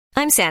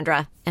I'm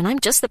Sandra, and I'm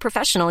just the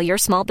professional your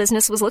small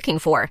business was looking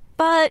for.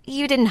 But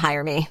you didn't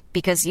hire me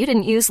because you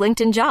didn't use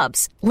LinkedIn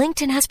Jobs.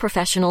 LinkedIn has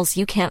professionals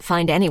you can't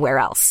find anywhere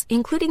else,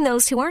 including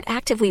those who aren't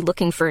actively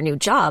looking for a new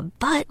job,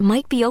 but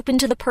might be open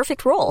to the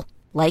perfect role,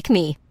 like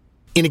me.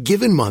 In a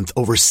given month,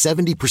 over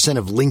 70%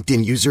 of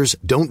LinkedIn users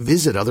don't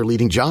visit other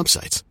leading job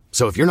sites.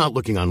 So if you're not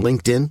looking on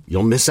LinkedIn,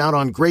 you'll miss out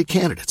on great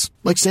candidates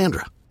like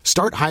Sandra.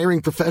 Start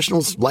hiring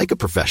professionals like a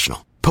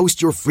professional.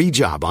 Post your free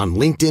job on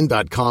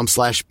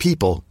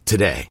linkedin.com/people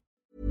today.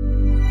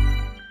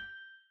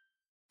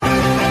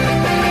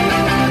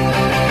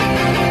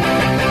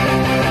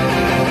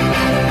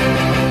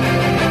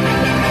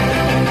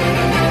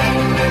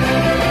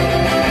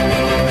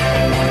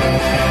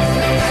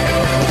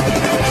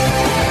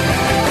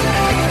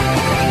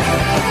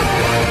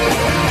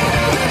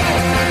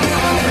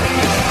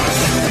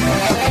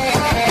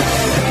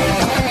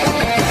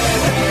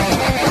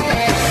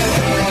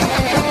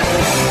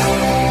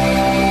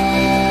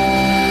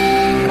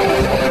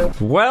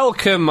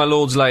 Welcome, my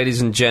lords,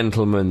 ladies and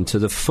gentlemen, to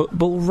the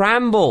Football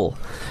Ramble,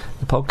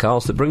 the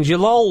podcast that brings you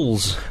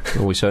lols.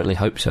 Well, we certainly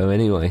hope so,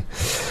 anyway.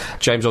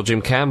 James or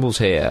Jim Campbell's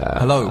here.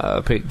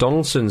 Hello. Pete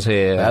Donaldson's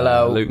here.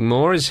 Hello. Luke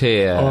Moore is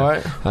here. All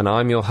right. And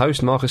I'm your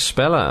host, Marcus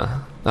Speller.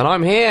 And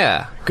I'm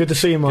here. Good to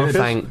see you, Marcus.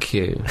 Thank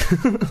you.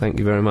 Thank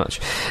you very much.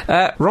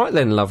 Right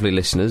then, lovely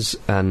listeners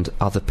and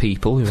other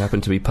people who happen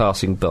to be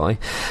passing by.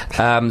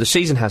 The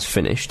season has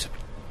finished.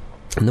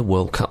 And the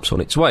World Cup's on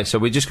its way. So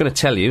we're just going to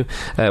tell you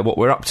what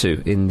we're up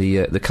to in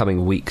the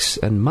coming weeks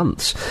and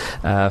months.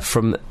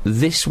 From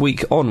this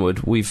week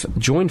onward, we've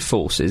joined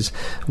forces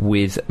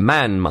with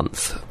Man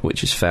Month,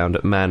 which is found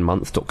at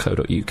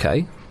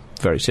manmonth.co.uk.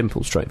 Very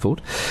simple,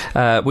 straightforward.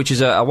 Which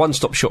is a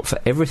one-stop shop for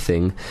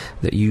everything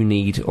that you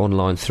need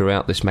online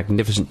throughout this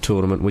magnificent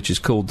tournament, which is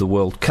called the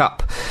World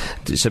Cup.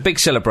 It's a big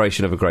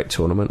celebration of a great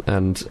tournament,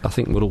 and I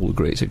think we'll all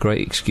agree it's a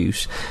great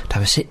excuse to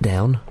have a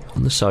sit-down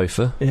on the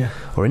sofa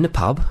or in the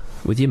pub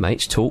with your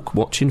mates, talk,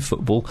 watching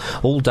football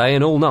all day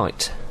and all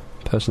night.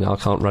 Personally, I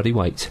can't ruddy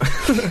wait.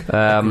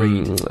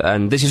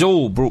 And this is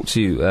all brought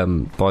to you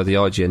by the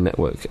IGN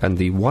Network and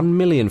the 1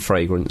 million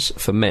fragrance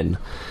for men,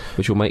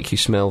 which will make you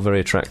smell very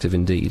attractive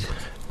indeed.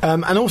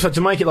 And also,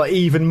 to make it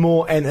even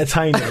more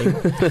entertaining,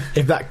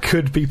 if that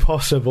could be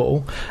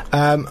possible,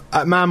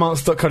 at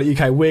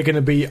manmonth.co.uk we're going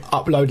to be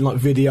uploading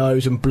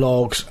videos and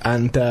blogs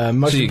and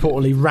most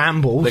importantly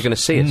rambles. They're going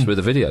to see us with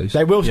the videos.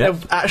 They will. They'll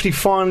actually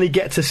finally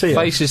get to see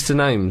faces to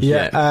names.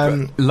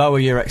 Lower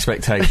your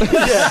expectations.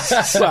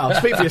 Well,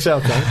 speak for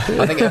yourself, Dan.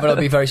 I think everyone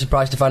will be very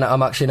surprised to find out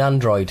I'm actually an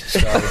android.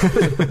 So.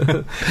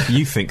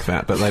 You think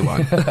that, but they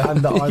won't.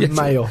 And that I'm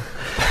male.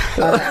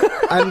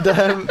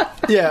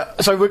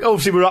 So we're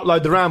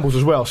upload the rambles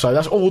as well, so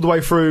that's all the way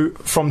through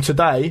from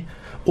today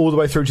all the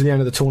way through to the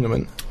end of the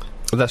tournament.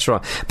 That's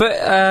right.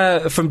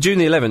 But from June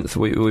the 11th,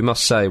 we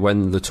must say,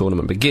 when the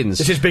tournament begins,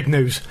 this is big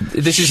news.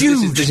 This is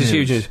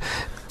huge news.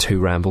 2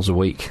 rambles a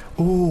week.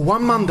 Ooh,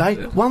 1 Monday,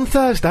 1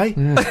 Thursday.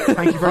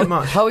 Thank you very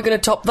much. How are we going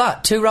to top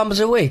that? 2 rambles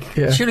a week?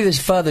 Yeah. Surely there's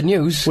further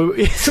news. But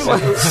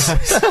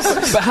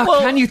how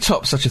can you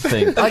top such a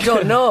thing? I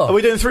don't know. Are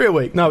we doing 3 a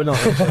week? No, we're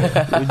not.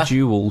 Would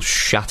you all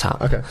shut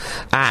up? Okay.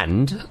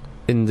 And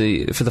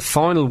for the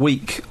final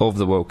week of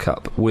the World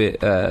Cup, we're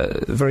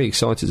very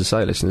excited to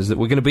say, listeners, that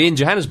we're going to be in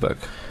Johannesburg.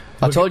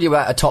 I told you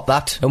about to top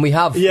that, and we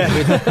have. Yeah.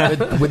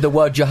 with the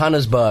word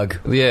Johannesburg.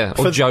 Yeah,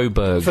 or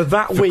Joburg. For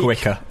that week,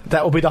 quicker.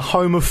 That will be the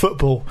home of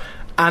football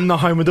and the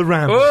home of the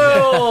Rams.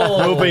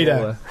 Oh! We'll be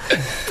there.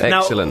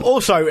 Excellent. Now,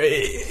 also,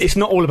 it's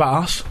not all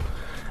about us.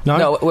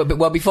 No,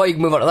 well, before you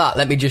move on to that,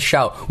 let me just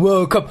shout,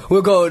 World Cup,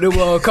 we're going to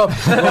World Cup,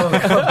 World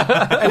Cup.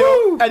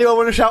 Anyone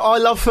want to shout, I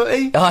love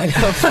footy? I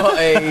love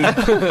footy.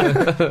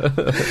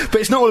 But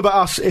it's not all about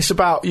us, it's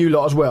about you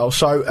lot as well,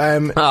 so...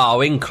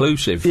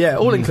 inclusive. Yeah,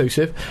 all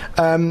inclusive.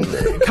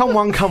 Come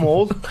one, come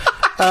all.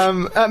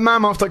 At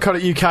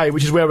manmonth.co.uk,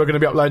 which is where we're going to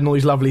be uploading all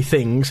these lovely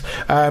things,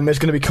 there's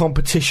going to be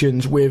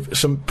competitions with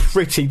some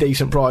pretty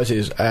decent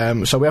prizes.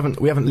 So we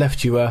haven't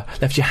left you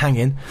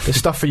hanging. There's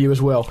stuff for you as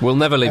well. We'll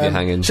never leave you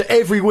hanging. So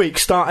every week,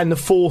 starting the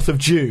 4th of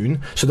June,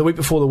 so the week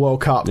before the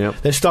World Cup,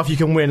 there's stuff you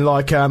can win,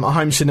 like a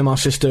home cinema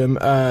system,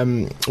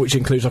 which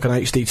includes an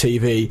HD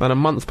TV. And a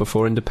month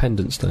before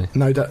Independence Day.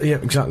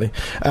 Exactly.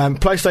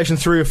 PlayStation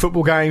 3 with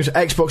football games,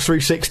 Xbox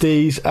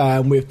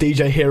 360s with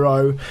DJ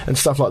Hero and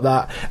stuff like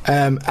that.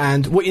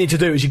 And what you need to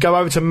do is you go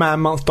over to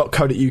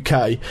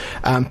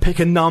manmonth.co.uk, pick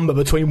a number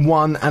between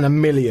 1 and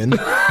 1 million,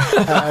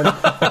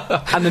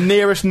 and the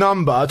nearest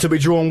number to be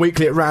drawn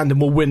weekly at random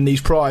will win these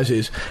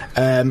prizes.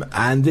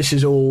 And this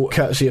is all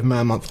courtesy of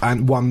Man Month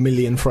and 1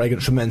 million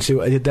fragrance for men. See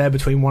what I did there?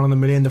 Between 1 and 1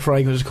 million, the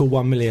fragrance is called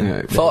 1 million.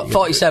 Yeah,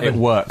 47. It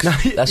works.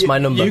 That's my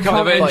number. You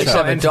can't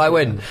 47. Do I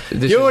win?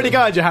 You're already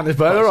going,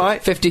 Johannesburg,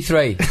 alright.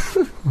 53.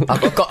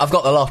 I've got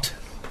the lot.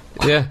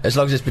 Yeah. As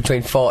long as it's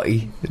between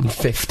 40 and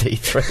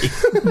 53.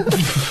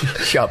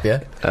 Sharp,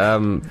 yeah?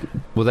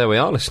 Well, there we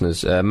are,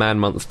 listeners.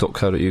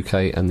 manmonth.co.uk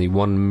and the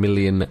 1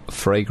 million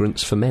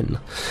fragrance for men.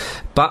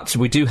 But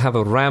we do have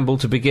a ramble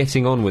to be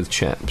getting on with,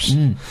 chaps.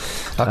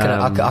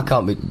 I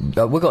can't be...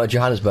 we're going to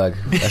Johannesburg.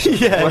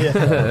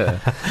 Yeah.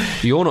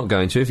 You're not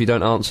going to if you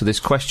don't answer this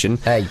question.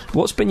 Hey.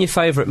 What's been your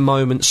favourite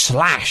moment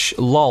 /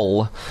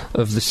 lol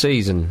of the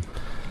season?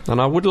 And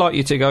I would like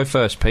you to go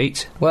first,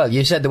 Pete. Well,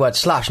 you said the word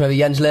slash. Maybe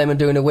Jens Lehmann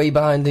doing a wee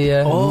behind the...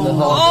 the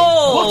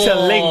What a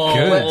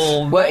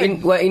link!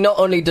 where he not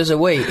only does a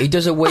wee, he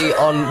does a wee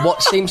on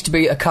what seems to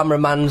be a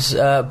cameraman's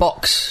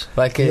box,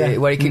 like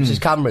where he keeps his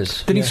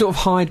cameras. Did he sort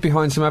of hide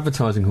behind some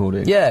advertising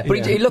hoarding? Yeah,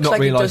 but he looks Not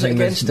like he does it realising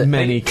against there's it.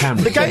 many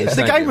cameras.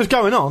 The game was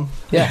going on.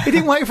 Yeah. He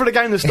didn't wait for the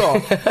game to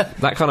stop.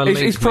 That kind of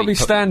He's probably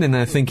standing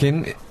there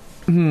thinking...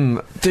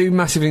 do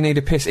massively need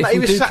a piss. If he we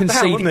was do sat down,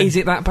 concede, wasn't he? is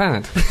it that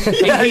bad?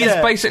 He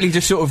has basically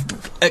just sort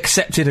of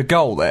accepted a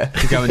goal there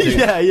to go and do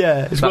yeah.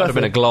 It's That would worth have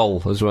been a it.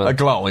 glol as well. a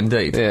goal,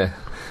 indeed. Yeah. So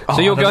Oh,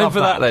 you're I'd going love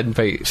for that that. then,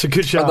 Pete? It's a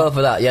good I'll shout. go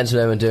for that. Jens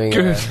Lehmann doing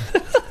an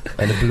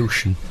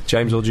ablution.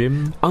 James or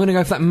Jim? I'm going to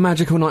go for that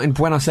magical night in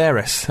Buenos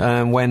Aires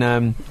when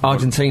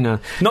Argentina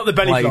Not the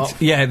belly played, flop.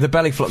 Yeah, the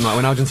belly flop night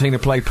when Argentina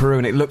played Peru,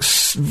 and it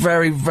looks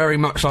very, very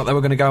much like they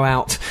were going to go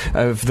out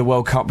of the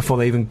World Cup before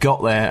they even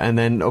got there. And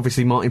then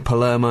obviously Martin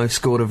Palermo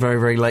scored a very,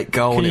 very late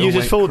goal. Can and you it use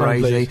all his went full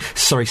name, crazy. please?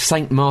 Sorry,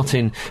 Saint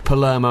Martin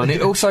Palermo, and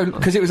it also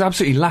because it was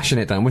absolutely lashing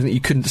it down, wasn't it?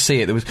 You couldn't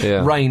see it. There was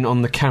rain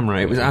on the camera.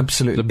 It was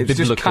absolutely The it was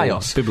just biblical-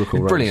 chaos. biblical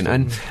rain. Brilliant.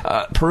 And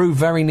Peru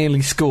very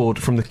nearly scored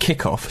from the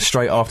kickoff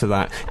straight after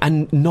that,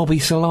 and Nobby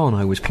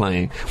Solano was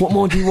playing. What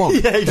more do you want?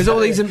 Yeah, There's all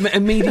these exactly.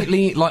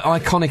 immediately like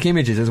iconic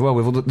images as well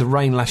with all the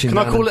rain lashing Can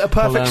I down. call it a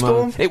perfect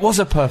Palermo. storm? It was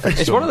a perfect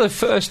It's storm. one of the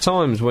first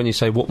times when you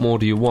say, what more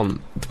do you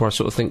want? Where I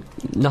sort of think,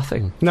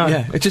 nothing. No.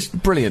 Yeah, it's just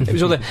brilliant. It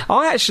was all there.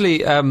 I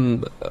actually,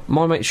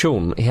 my mate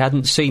Sean, he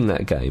hadn't seen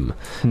that game.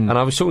 And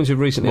I was talking to him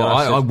recently. Well,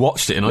 and I said-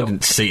 watched it and I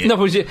didn't see it. No,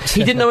 but he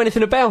didn't know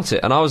anything about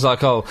it. And I was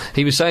like,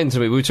 he was saying to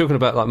me, we were talking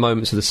about like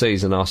moments of the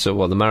season. I said,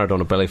 well, the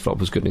Maradona belly flop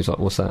was good. And he's like,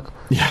 what's that?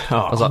 Yeah.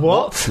 I was like,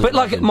 What? But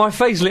like, my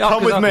face lit up.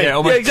 Come with 'cause me.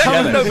 Yeah, Yeah,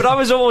 exactly. No, but I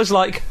was always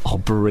like, oh,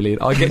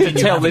 brilliant. I get to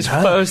tell this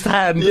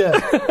firsthand. Yeah.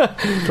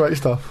 Great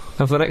stuff.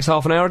 And for the next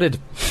half an hour I did.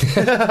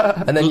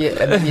 And then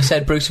you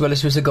said Bruce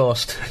Willis was a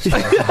ghost.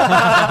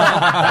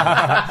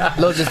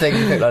 Loads of things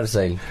you picked on the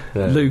scene.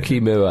 Yeah.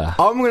 Lukey Moore.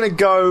 I'm going to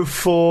go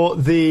for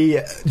the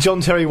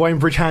John Terry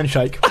Wainbridge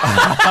handshake.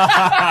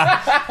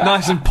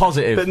 Nice and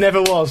positive. That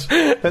never was.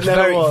 That never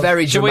Very, was.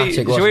 very Shall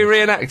dramatic. we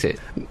reenact it?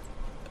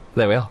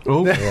 There we are.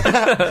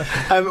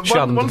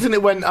 One thing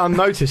that went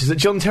unnoticed is that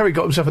John Terry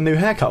got himself a new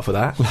haircut for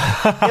that. He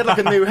had like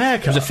a new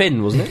haircut. It was a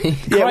fin, wasn't it?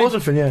 Yeah, it was a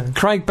fin, yeah.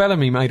 Craig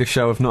Bellamy made a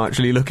show of not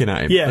actually looking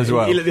at him Yeah, as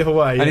well. he looked the other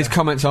way, And yeah. his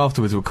comments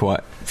afterwards were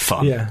quite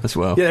fun as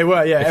well. Yeah, they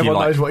were, yeah. If you Everyone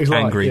like knows what he's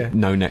like. angry, Yeah.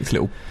 no-necked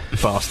little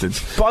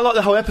bastards. But I like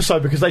the whole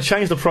episode because they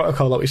changed the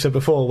protocol, like we said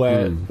before,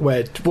 where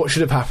what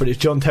should have happened is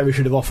John Terry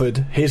should have offered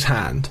his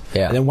hand,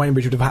 and then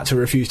Wainbridge would have had to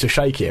refuse to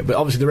shake it. But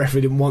obviously the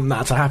referee didn't want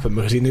that to happen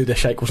because he knew the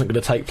shake wasn't going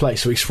to take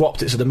place, so he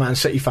swapped it so the Man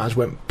City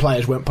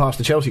players went past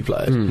the Chelsea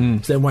players.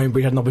 So then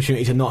Wainbridge had an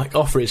opportunity to not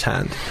offer his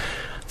hand.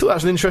 I thought that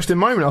was an interesting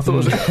moment. I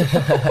thought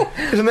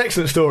it was an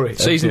excellent story.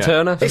 Season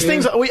Turner. It's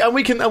things that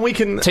we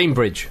can Team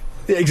Bridge.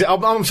 Yeah,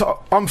 exactly.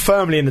 I'm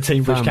firmly in the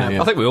Team Bridge camp.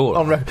 I think we all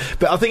are.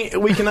 But I think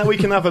we can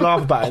have a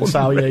laugh about it and say,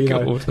 oh, yeah, you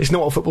know, it's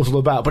not what football's all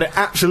about. But it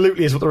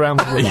absolutely is what the round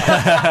was all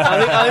about.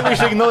 I think we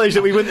should acknowledge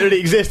that we wouldn't really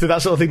exist if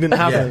that sort of thing didn't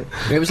happen.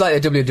 It was like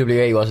the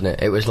WWE, wasn't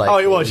it? It was like... Oh,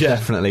 it was, yeah.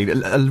 Definitely.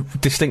 A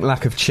distinct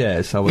lack of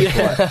chairs, I was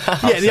quite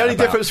Yeah, the only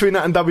about. difference between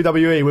that and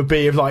WWE would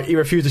be if, like, he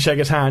refused to shake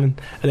his hand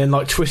and then,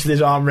 like, twisted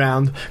his arm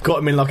round, got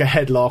him in, like, a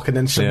headlock and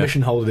then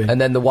submission holded him. And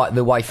then the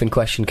wife in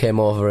question came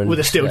over and... With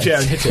a steel chair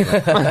and hit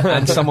him.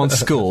 And someone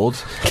scored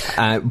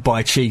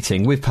by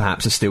cheating with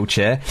perhaps a steel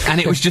chair, and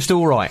it was just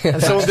all right.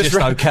 That's just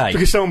okay.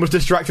 Because someone was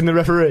distracting the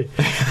referee.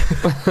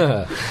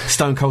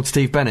 Stone Cold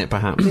Steve Bennett,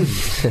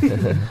 perhaps.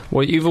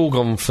 Well, you've all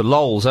gone for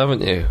lols,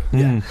 haven't you?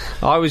 Yeah.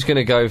 I was going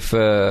to go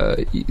for,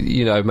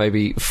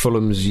 maybe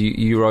Fulham's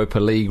Europa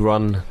League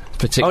run.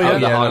 Particularly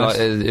the highlight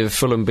of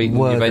Fulham beating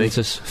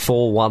Juventus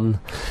 4-1.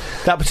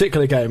 That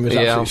particular game was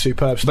absolutely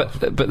superb stuff.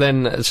 But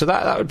then, so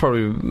that would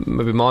probably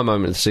maybe my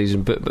moment of the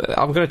season. But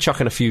I'm going to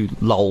chuck in a few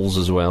lols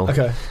as well.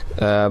 Okay.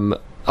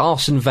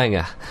 Arsene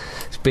Wenger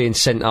is being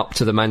sent up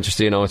to the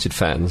Manchester United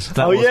fans.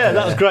 That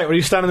was great when he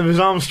was standing with his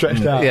arms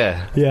stretched out.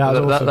 Yeah,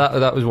 that was awesome.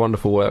 that was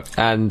wonderful work.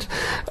 And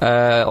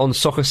on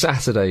Soccer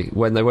Saturday,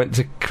 when they went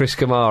to Chris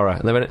Kamara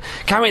and they went,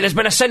 "Cammy, there's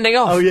been a sending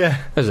off." Oh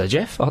yeah, was there,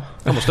 Jeff? I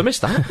must have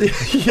missed that.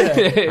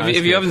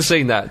 if you haven't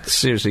seen that,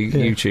 seriously,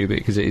 YouTube it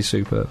because it is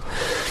superb.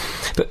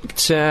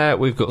 But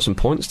we've got some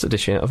points to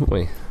dish out, haven't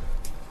we?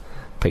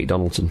 Pete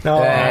Donaldson. Oh,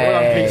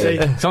 well done,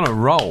 PT. It's on a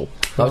roll.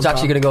 I was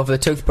actually going to go for the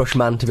toothbrush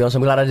man, to be honest.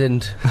 I'm glad I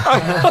didn't.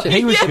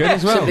 He was good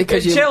as well.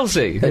 Because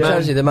Chelsea.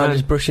 Chelsea, the man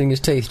is brushing his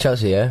teeth.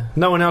 Chelsea, yeah.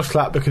 No one else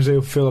clapped because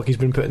he'll feel like he's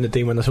been put in the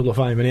Dean Wenders Hall of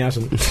Fame, and he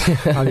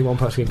hasn't. Only one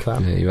person can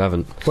clap. Yeah, you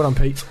haven't. Well done,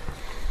 Pete.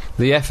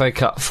 The FA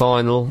Cup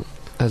final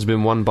has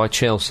been won by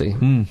Chelsea.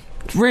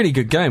 Really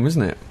good game,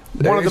 wasn't it?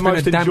 One of the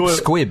most a damp enjoyable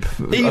squib.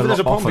 Even as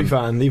a Pompey often.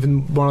 fan,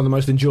 even one of the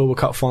most enjoyable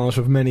cup finals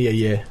of many a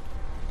year,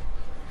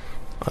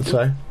 I'd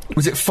say.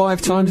 Was it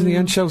 5 times in the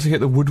end? Chelsea hit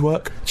the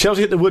woodwork.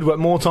 Chelsea hit the woodwork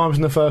more times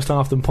in the first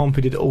half than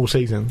Pompey did all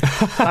season.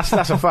 That's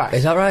a fact.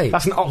 Is that right?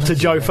 That's an Opta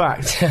Joe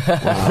fact.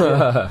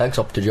 Thanks,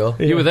 Opta Joe.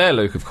 You were there,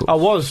 Luke, of course. I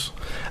was.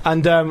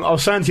 And I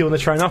was saying to you on the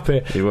train up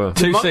here. You were.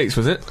 2 seats,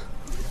 was it?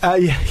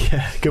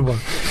 Yeah, good one.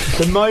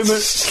 The moment...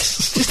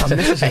 just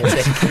unnecessary.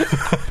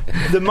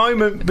 The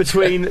moment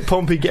between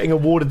Pompey getting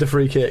awarded the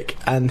free kick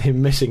and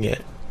him missing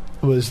it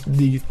was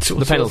the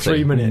penalty.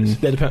 3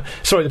 minutes. Yeah,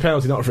 the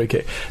penalty, not a free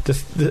kick.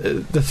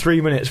 The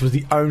 3 minutes was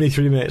the only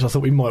 3 minutes I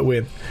thought we might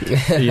win.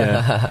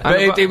 Yeah, but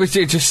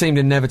it just seemed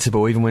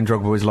inevitable, even when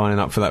Drogba was lining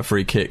up for that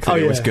free kick, that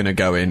it was going to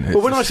go in.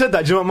 Well, when I said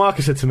that, do you know what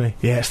Marcus said to me?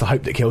 Yeah, it's the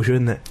hope that kills you,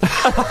 isn't it?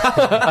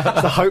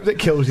 It's the hope that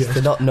kills you.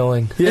 The not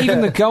knowing. Yeah.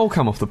 Even the goal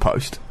come off the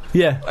post.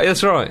 Yeah,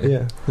 that's right.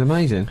 Yeah, it's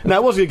amazing. Now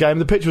it was a good game.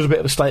 The pitch was a bit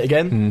of a state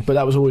again, but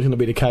that was always going to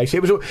be the case.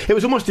 It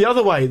was almost the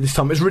other way this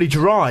time. It was really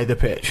dry, the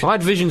pitch. I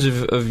had visions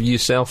of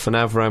yourself and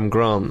Avram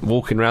Grant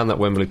walking around that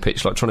Wembley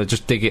pitch, like trying to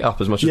just dig it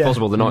up as much as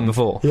possible the night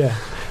before. Yeah,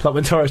 like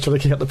when Torres tried to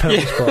kick up the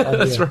penalty spot.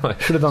 That's right.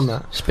 Should have done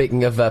that.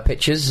 Speaking of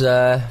pitches,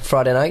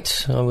 Friday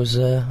night I was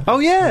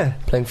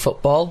playing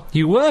football.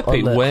 You were,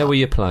 Pete. Where were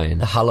you playing?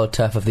 The hallowed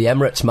turf of the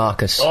Emirates,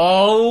 Marcus.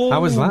 Oh, how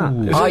was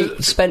that? I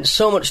spent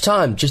so much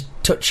time just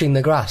touching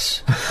the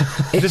grass.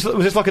 Was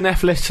this like an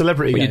F-list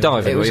celebrity game? You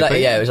diving? It was like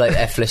it was like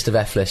F-list of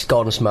F-list.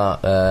 Gordon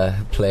Smart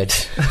played.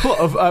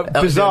 What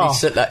bizarre?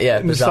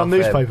 In the Sun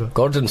newspaper.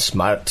 Gordon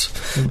Smart,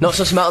 not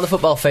so smart on the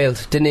football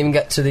field. Didn't even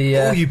get to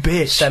the you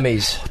bitch.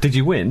 semis. Did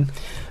you win?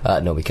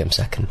 No, we came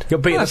second. You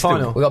got beat in the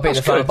final. We got beat in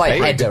the final by a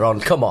Pete. header on.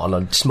 Come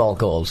on small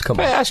goals. Come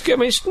on. Yeah, that's good. I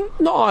mean, it's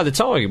not eye of the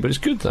tiger, but it's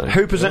good though.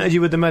 Who presented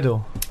you with the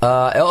medal?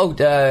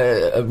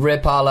 Ray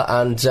Parlour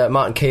and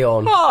Martin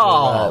Keown.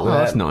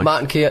 That's nice.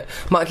 Martin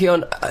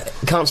Keown,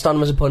 can't stand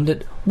him as a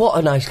pundit. What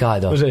a nice guy,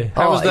 though. Was he?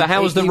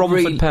 How was the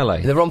Romford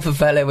Pele? The Romford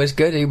Pele was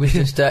good. He was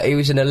just he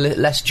was in a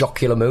less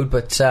jocular mood,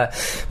 but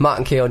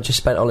Martin Keown just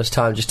spent all his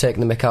time just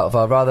taking the mick out of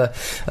our rather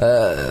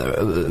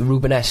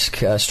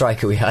Rubenesque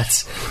striker we had.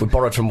 We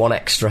borrowed from one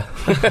extra.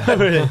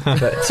 Really?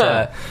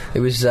 But it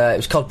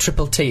was called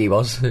Triple T. He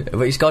was,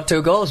 but he scored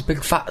 2 goals.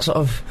 Big fat sort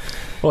of.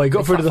 Well, he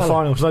got through to the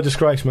final. It's no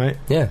disgrace, mate.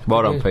 Yeah,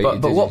 well done, Pete.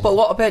 But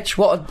what a pitch!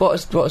 What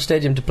a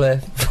stadium to play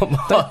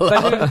football.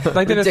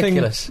 They did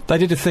ridiculous. They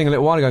did a thing a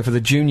little while ago for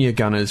the junior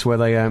gunners where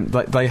they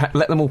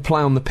let them all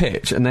play on the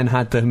pitch and then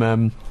had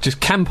them just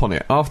camp on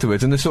it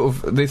afterwards. And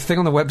the thing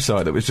on the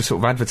website that was just sort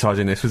of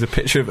advertising this was a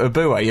picture of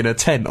Abue in a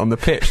tent on the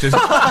pitch, just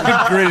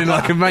grinning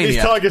like a maniac.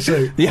 His tiger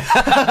suit. Yeah,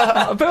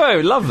 Abue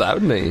would love that,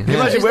 wouldn't he? You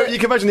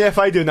can imagine the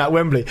FA doing that at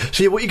Wembley.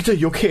 So what you can do,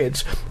 your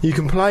kids, you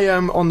can play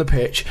on the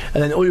pitch,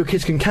 and then all your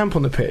kids can camp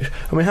on the pitch.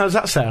 I mean, how does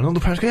that sound? And all the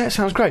parents go, yeah, it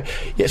sounds great.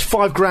 Yeah, it's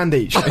 $5,000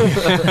 each.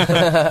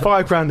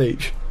 $5,000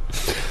 each.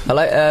 I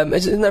like.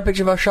 Isn't there a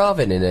picture of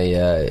Arshavin in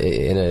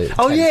a?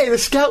 Oh tent? yeah, the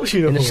Scouts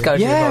uniform. In a Scout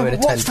uniform in a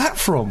what's tent. that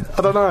from?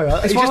 I don't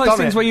know. It's one of those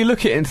things where you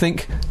look at it and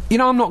think,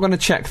 I'm not going to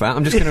check that.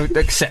 I'm just going to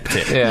accept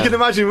it. Yeah. You can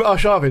imagine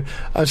Arshavin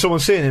and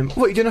someone seeing him.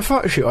 What, you doing a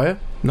photo shoot, are you?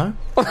 No.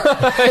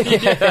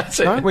 Yeah, that's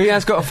it. No? Well, he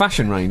has got a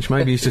fashion range.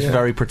 Maybe he's just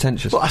very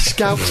pretentious. What, a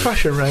Scouts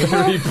fashion range?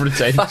 Very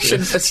pretentious.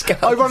 Fashion for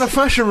Scouts. I run a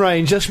fashion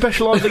range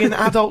specialising in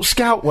adult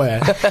scout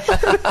wear.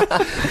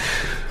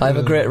 I have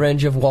a great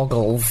range of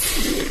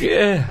woggles.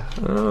 Yeah.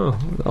 Oh,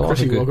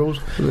 Pretty woggles.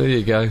 There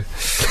you go.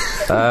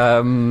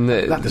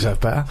 That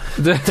deserved better.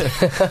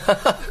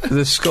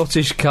 The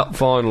Scottish Cup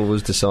final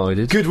was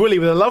decided. Good Willie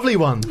with a lovely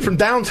one from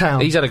downtown.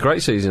 He's had a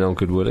great season on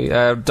Good Willie.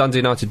 Dundee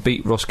United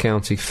beat Ross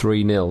County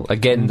 3-0.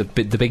 Again, the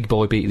big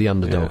boy beat the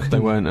underdog. Yeah,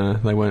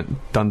 they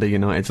weren't Dundee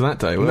United that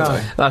day, were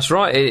they? That's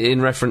right,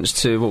 in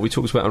reference to what we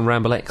talked about on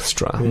Ramble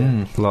Extra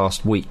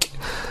last week.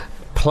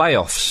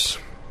 Playoffs.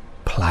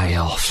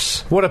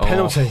 What a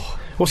penalty.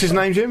 What's his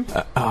name, Jim?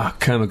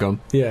 Kermagon.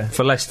 Yeah.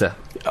 For Leicester.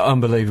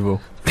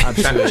 Unbelievable.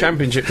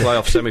 Championship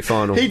playoff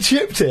semi-final. He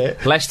chipped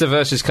it. Leicester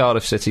versus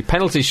Cardiff City.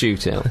 Penalty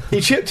shootout. He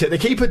chipped it. The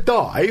keeper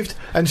dived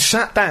and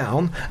sat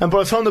down, and by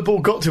the time the ball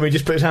got to him, he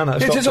just put his hand out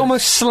and He stopped just it.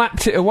 almost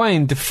slapped it away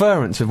in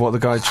deference of what the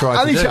guy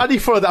tried to do. And he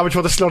followed that and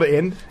tried to slot it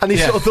in, and he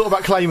sort of thought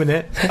about claiming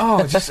it.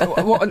 Oh, just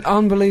what an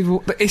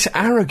unbelievable... It's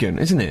arrogant,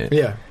 isn't it?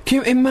 Yeah. Can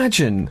you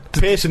imagine?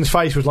 Pearson's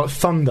face was like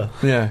thunder.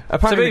 Yeah.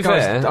 Apparently To be the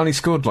guy's fair- only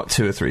scored like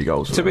 2 or 3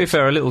 goals. To be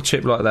fair, a little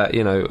chip like that,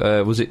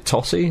 was it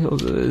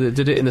Totti?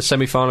 Did it in the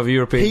semi-final of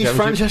European He's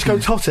Championship? Francesco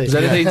Totti.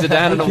 Zinedine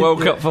Zidane in a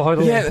World Cup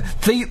final? Yeah,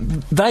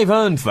 they've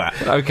earned that.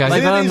 Okay.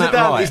 They've Zinedine earned that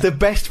Zidane right. is the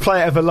best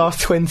player of the last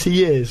 20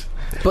 years.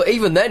 But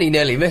even then, he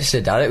nearly missed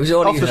it, Dan. It was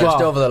only Off the just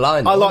bar. over the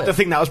line. I like wasn't to it?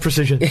 think that was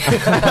precision.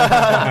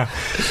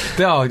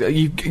 Oh,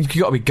 you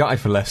got to be gutted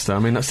for Leicester. I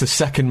mean, that's the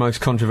second most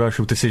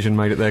controversial decision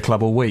made at their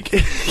club all week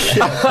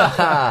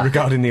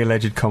regarding the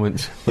alleged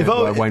comments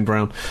by Wayne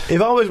Brown.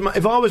 If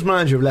I was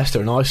manager of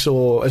Leicester and I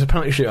saw there's a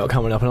penalty shootout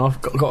coming up and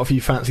I've got a few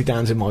fancy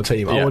Dans in my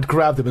team, I would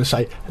grab them and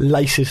say,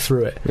 laces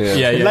through it.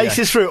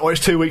 Laces through it, or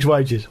it's 2 weeks'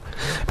 wages.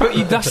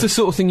 But that's the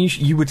sort of thing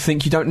you would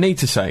think you don't need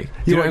to say.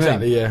 Do you know what I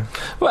mean? Exactly, yeah.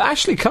 Well,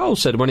 Ashley Cole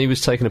said when he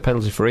was taking a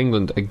penalty for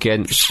England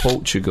against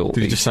Portugal.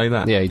 Did he just say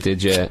that? Yeah, he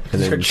did, yeah.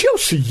 And then,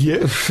 Chelsea,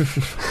 yeah.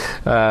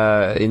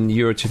 in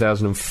Euro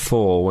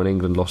 2004, when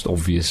England lost,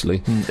 obviously.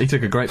 He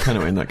took a great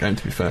penalty in that game,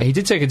 to be fair. He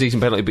did take a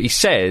decent penalty, but he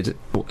said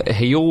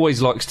he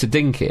always likes to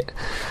dink it.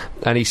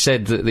 And he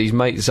said that these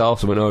mates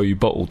after went, "Oh, you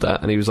bottled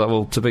that," and he was like,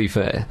 "Well, to be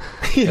fair,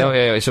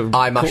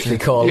 I'm Ashley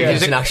Cole in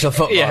international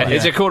football. Yeah,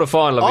 it's a quarter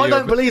final. I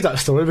don't believe that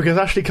story because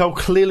Ashley Cole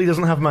clearly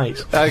doesn't have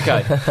mates.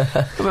 Okay,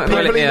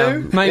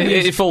 Maybe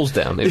it falls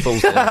down. It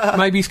falls down.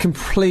 Maybe he's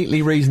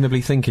completely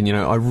reasonably thinking, you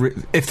know,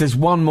 if there's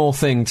one more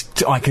thing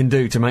I can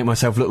do to make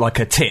myself look like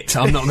a tit,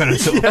 I'm not going to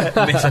sort of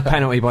miss a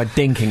penalty by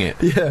dinking it.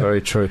 Yeah.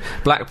 Very true.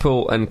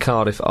 Blackpool and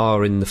Cardiff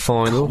are in the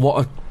final.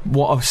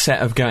 What a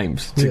set of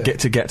games to get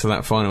to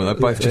that final. They're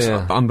both just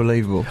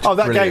unbelievable. Oh,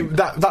 that Brilliant.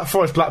 game, that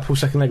Forest Blackpool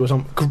second leg was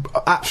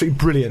absolutely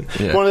brilliant.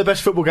 Yeah. One of the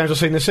best football games I've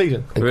seen this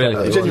season.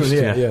 Really? Genuinely,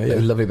 yeah. It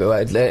was lovely,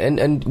 but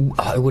and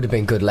it would have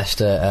been good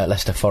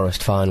Leicester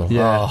Forest final.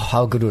 Yeah. Oh,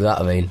 how good would that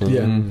have been?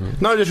 Yeah.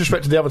 No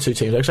disrespect to the other two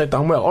teams, because they've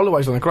done well.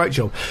 Holloway's done a great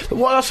job. But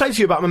what I say to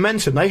you about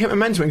momentum, they hit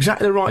momentum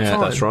exactly the right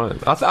time. That's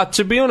right.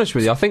 To be honest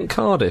with you, I think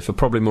Cardiff are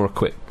probably more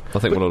equipped. I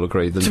think we'll all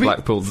agree than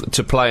Blackpool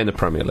to play in the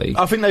Premier League.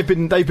 I think they've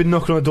been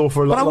knocking on the door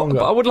for a lot longer.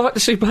 But I would like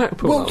to see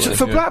Blackpool. Well,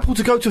 for Blackpool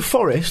to go to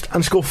Forest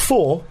and score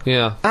 4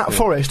 at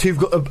Forest, who've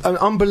got an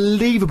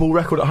unbelievable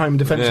record at home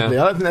defensively.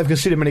 I don't think they've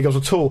conceded many goals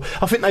at all.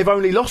 I think they've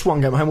only lost one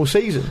game at home all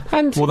season.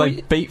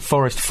 They beat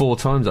Forest 4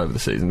 times over the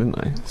season,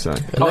 didn't they? So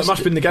it must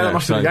have been the game. That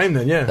must have been the game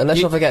then. Yeah. And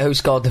let's not forget who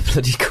scored the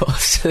bloody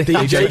goals.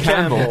 DJ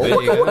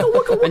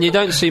Campbell. And you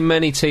don't see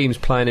many teams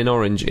playing in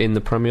orange in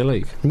the Premier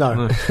League.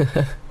 No.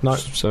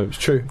 So it's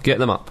true. Get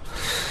them up.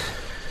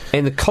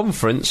 In the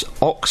conference,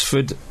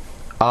 Oxford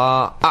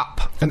are up.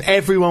 And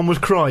everyone was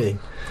crying.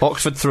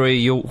 Oxford 3,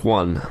 York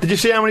 1. Did you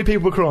see how many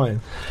people were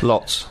crying?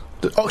 Lots.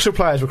 The Oxford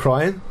players were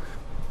crying.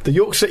 The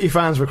York City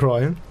fans were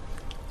crying.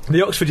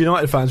 The Oxford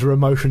United fans were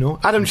emotional.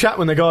 Adam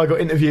Chapman, the guy who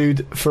got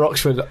interviewed for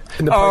Oxford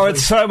in the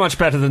it's so much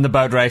better than the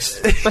boat race.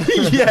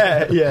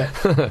 yeah.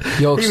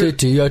 York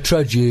City, you're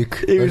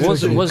tragic.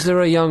 Was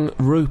there a young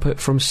Rupert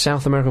from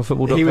South American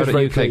Football He was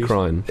very UK pleased.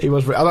 crying? He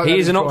was. He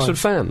is an Oxford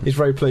fan. He's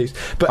very pleased.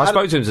 But I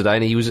spoke to him today,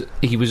 and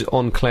he was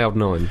on cloud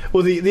 9.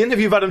 Well, the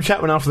interview of Adam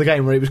Chapman after the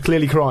game, where he was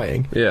clearly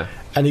crying. Yeah.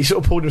 And he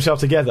sort of pulled himself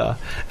together.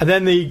 And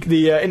then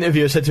the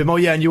interviewer said to him, "Oh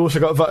yeah, and you also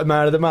got voted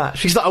man of the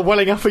match." He started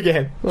welling up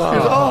again. He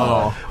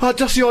was like,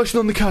 just the icing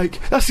on the cake.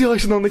 That's the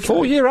icing on the cake.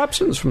 4-year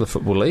absence from the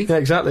Football League. Yeah,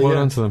 exactly. Well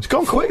done to them. It's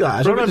gone quick,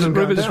 that.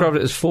 Rupert described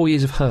it as 4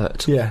 years of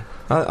hurt. Yeah.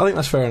 I think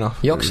that's fair enough.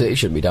 York City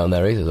shouldn't be down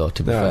there either, though,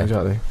 to be fair.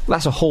 Exactly.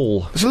 That's a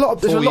haul. There's a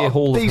lot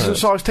of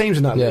decent-sized teams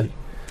in that league.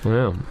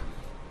 Yeah.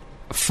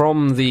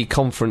 From the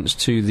conference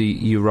to the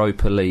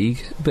Europa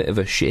League, a bit of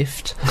a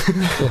shift,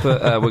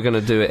 but we're going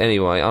to do it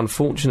anyway.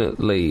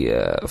 Unfortunately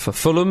for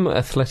Fulham,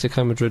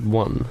 Atletico Madrid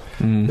won.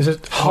 It's a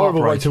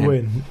horrible way to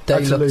win.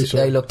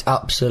 They looked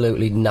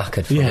absolutely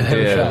knackered.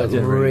 They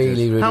looked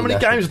really How many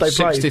games have they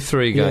played?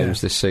 63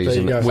 games this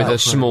season with a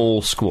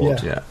small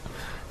squad. Yeah.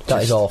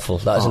 That is awful.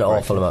 That is an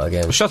awful amount of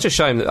games. Such a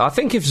shame. I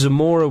think if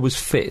Zamora was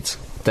fit,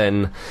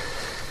 then...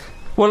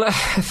 Well,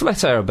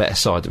 Atletico are a better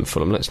side than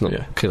Fulham, let's not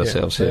kill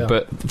ourselves here.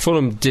 But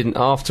Fulham didn't,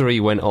 after he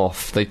went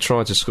off, they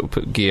tried to sort of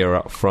put gear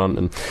up front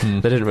and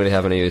they didn't really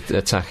have any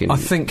attacking. I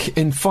think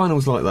in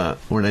finals like that,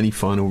 or in any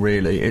final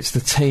really, it's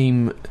the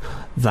team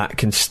that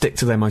can stick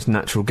to their most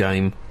natural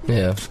game.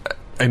 Yeah.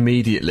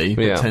 Immediately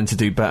tend to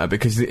do better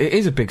because it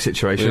is a big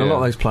situation. A lot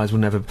of those players have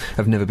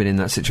never been in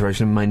that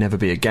situation and may never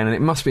be again, and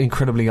it must be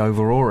incredibly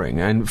overawing.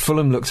 And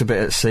Fulham looked a bit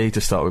at sea to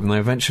start with, and they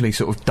eventually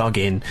sort of dug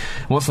in.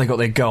 Once they got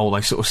their goal,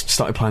 they sort of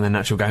started playing their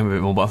natural game a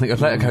bit more, but I think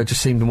Atletico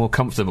just seemed more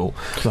comfortable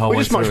the whole way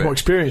just through much more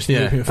experienced than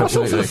European I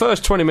thought for the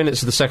first 20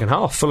 minutes of the second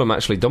half, Fulham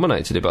actually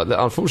dominated it, but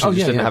unfortunately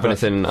just didn't have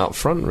anything up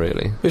front,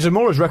 really.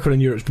 Zamora's record in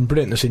Europe has been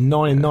brilliant. This in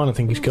 9-9, I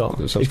think he's got.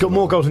 He's got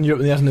more goals in Europe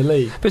than he has in the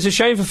league. But it's a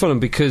shame for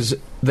Fulham because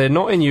they're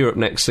not in Europe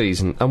next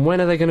season, and when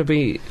are they going to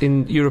be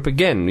in Europe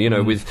again? You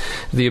know, with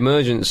the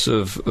emergence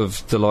of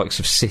the likes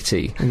of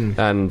City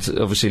and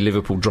obviously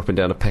Liverpool dropping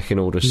down a pecking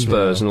order,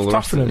 Spurs and all the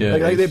rest of them.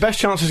 Their best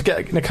chances of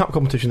getting a cup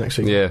competition next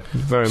season. Yeah,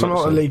 very much. Something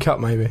like a League Cup,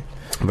 maybe.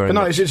 But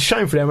no, it's a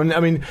shame for them. And I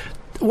mean,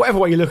 whatever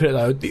way you look at it,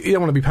 though, you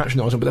don't want to be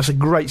patronising, but that's a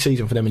great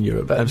season for them in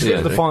Europe.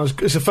 The finals,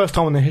 it's the first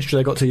time in their history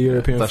they got to the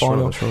European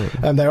final. That's right.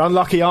 And they're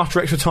unlucky after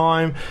extra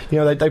time. You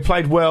know, they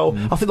played well.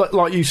 I think,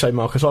 like you say,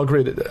 Marcus, I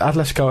agree that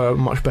Atletico are a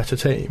much better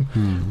team,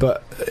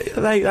 but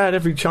they had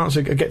every chance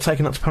to get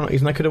taken up to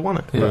penalties and they could have won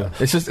it. Yeah.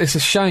 It's a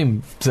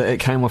shame that it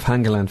came off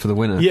Hangeland for the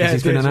winner. Yeah,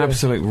 he's been an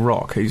absolute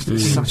rock.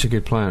 He's such a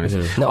good player.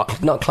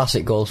 Not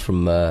classic goals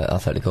from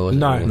Atletico, is it?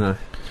 No.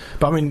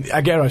 But I mean,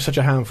 Aguero's such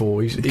a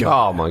handful.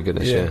 Oh my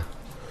goodness, yeah.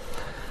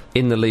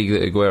 In the league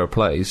that Aguero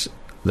plays,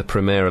 the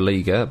Primera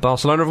Liga,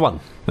 Barcelona have won.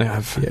 They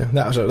have. Yeah,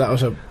 that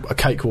was a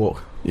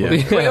cakewalk.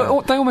 Yeah.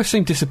 Well, they almost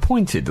seem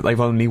disappointed that they've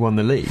only won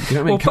the league. You know what I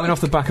mean? Well, Coming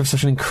off the back of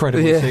such an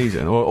incredible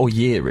season, or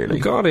year, really.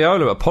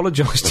 Guardiola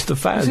apologised to the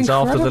fans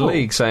after the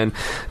league, saying,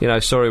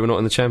 sorry, we're not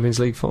in the Champions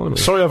League final.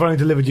 Sorry, I've only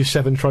delivered you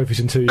 7 trophies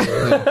in 2 years.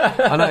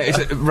 I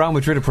know. Real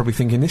Madrid are probably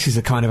thinking, this is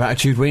the kind of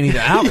attitude we need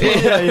out of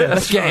it.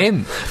 Let's get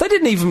him. They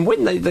didn't even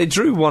win. They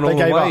drew 1 all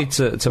the way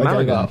to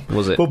Malaga,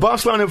 was it? Well,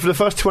 Barcelona for the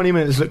first 20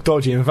 minutes looked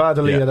dodgy, and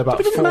Valladolid had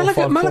about 4 or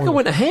 5 Malaga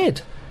went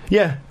ahead.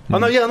 Yeah. I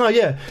know,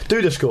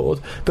 Duda scored,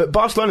 but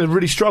Barcelona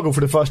really struggled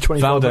for the first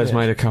 25 minutes. Valdez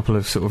made a couple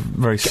of sort of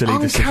very silly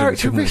decisions.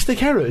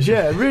 Uncharacteristic errors,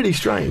 really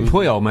strange.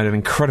 Puyol made an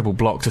incredible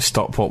block to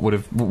stop what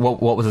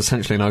was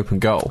essentially an open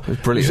goal. It was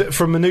brilliant. Is it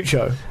from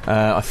Minuccio?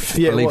 I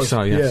believe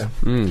so, yes.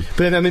 Yeah. But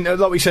then, I mean,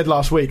 like we said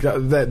last week,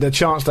 the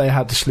chance they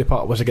had to slip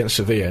up was against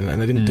Sevilla,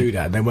 and they didn't do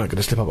that, and they weren't going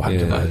to slip up what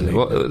happened to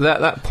Well,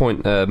 that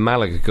point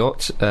Malaga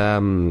got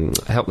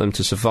helped them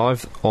to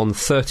survive on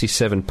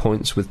 37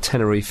 points, with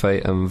Tenerife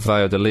and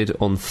Valladolid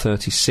on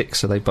 36,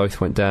 so they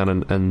both went down,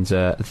 and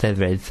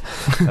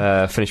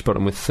finished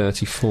bottom with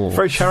 34.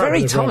 Very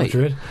tight.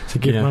 Madrid to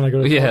give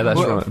Malaga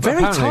that's right.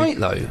 Very tight,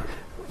 though,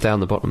 down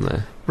the bottom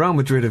there. Real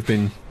Madrid have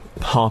been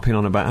harping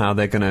on about how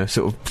they're going to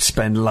sort of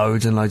spend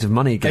loads and loads of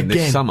money again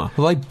this summer.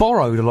 Well, they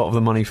borrowed a lot of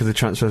the money for the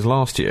transfers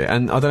last year,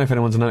 and I don't know if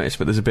anyone's noticed,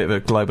 but there's a bit of a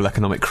global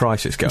economic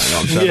crisis going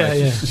on, so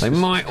they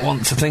might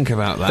want to think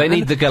about that. They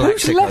need the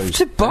Galacticos. Who's left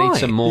to buy? They need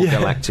some more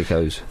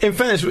Galacticos. In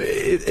fairness,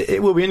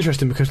 it will be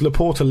interesting because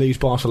Laporta leaves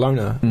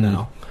Barcelona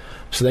now.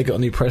 So they got a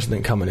new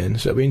president coming in,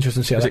 so it'll be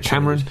interesting to see how that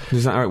Cameron? changes.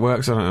 Is that how it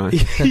works? I don't know.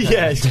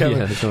 Yeah, it's Cameron.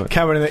 Yeah, that's right.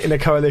 Cameron in a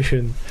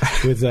coalition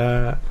with,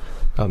 I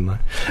don't know.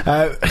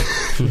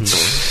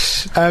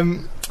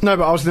 No,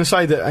 but I was going to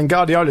say that, and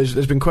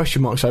there's been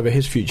question marks over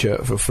his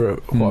future for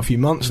quite a few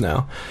months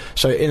now.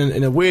 So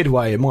in a weird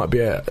way, it might be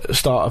a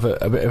start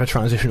of a bit of a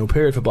transitional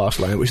period for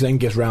Barcelona, which then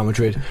gives Real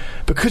Madrid,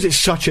 because it's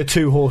such a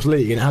 2-horse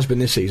league, and it has been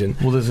this season.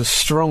 Well, there's a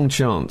strong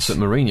chance that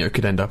Mourinho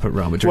could end up at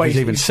Real Madrid. Well, he's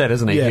even said,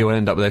 hasn't he, he will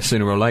end up there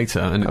sooner or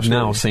later, and Absolutely. it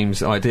now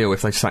seems ideal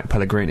if they sack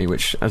Pellegrini,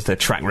 which, as their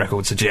track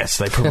record suggests,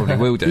 they probably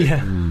will do.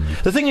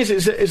 The thing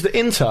is that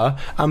Inter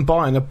and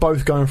Bayern are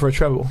both going for a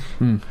treble.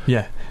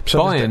 Yeah. So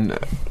Bayern,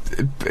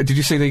 did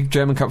you see the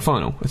German Cup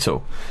final at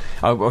all?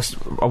 I watched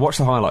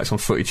the highlights on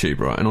FootyTube,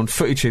 right? And on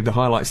FootyTube, the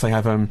highlights, they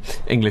have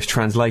English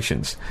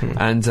translations,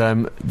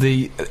 and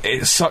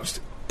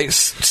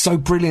it's so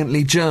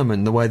brilliantly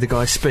German the way the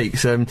guy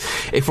speaks.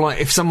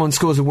 If someone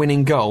scores a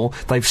winning goal,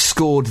 they've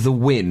scored the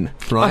win,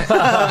 right?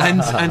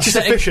 and just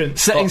efficient, For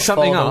setting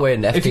something up.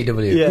 Win,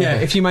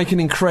 FTW. If you make an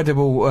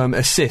incredible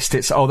assist,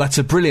 it's that's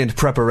a brilliant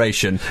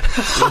preparation.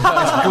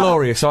 It's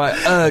glorious. I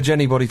urge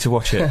anybody to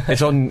watch it.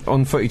 It's on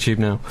FootyTube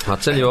now. I'll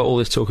tell you what, all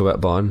this talk about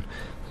Bayern,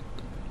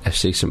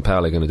 FC St.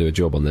 Pauli are going to do a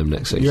job on them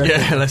next season.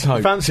 Yeah, let's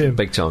hope. Fancy him.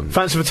 Big time.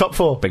 Fancy the top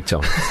 4. Big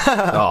time.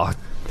 Oh,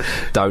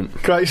 don't.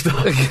 Great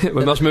stuff.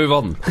 We must move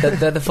on.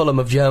 They're the Fulham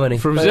of Germany.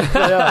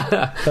 They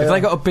are. If they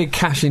got a big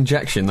cash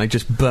injection, they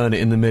just burn it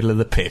in the middle of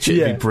the pitch.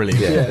 It'd be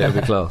brilliant. Yeah, it'd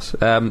be class.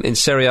 In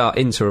Serie A,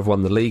 Inter have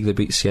won the league. They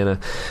beat Siena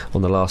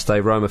on the last day.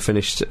 Roma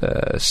finished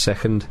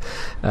second.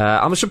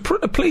 I'm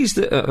pleased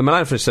that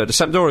Milan finished third.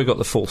 Sampdoria got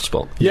the 4th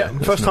spot. Yeah,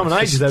 first time in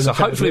ages. So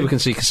hopefully we can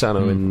see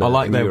Cassano in I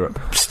like in their Europe.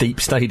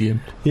 steep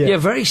stadium. Yeah,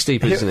 very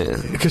steep, isn't it?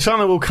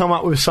 Cassano will come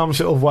up with some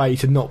sort of way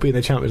to not be in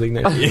the Champions League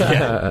next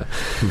year.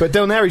 But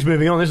Del Neri's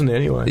moving on, isn't he,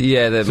 anyway?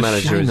 Yeah, the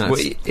manager is. Well,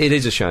 it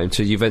is a shame.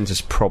 To Juventus,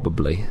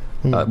 probably.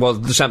 Well,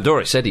 the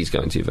Sampdoria said he's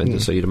going to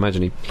Juventus, so you'd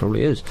imagine he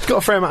probably is. He's got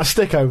a fair amount of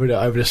stick over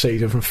the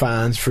season from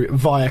fans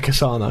via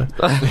Cassano.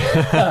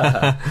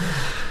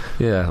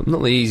 Yeah,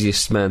 not the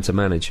easiest man to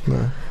manage.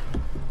 No.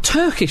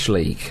 Turkish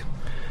league.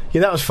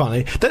 Yeah, that was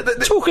funny.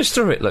 Talk us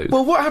through it, Luke.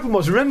 Well, what happened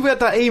was, remember we had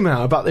that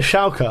email about the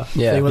Schalke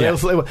thing?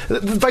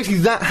 Basically,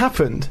 that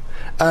happened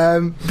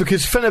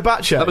because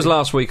Fenerbahce... That was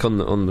last week on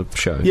the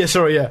show. Yeah,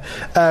 sorry, yeah.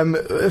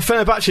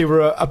 Fenerbahce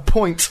were a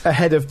point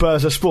ahead of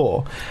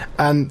Bursaspor,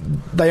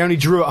 and they only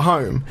drew at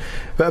home.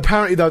 But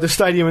apparently, though, the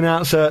stadium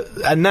announcer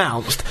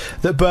announced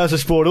that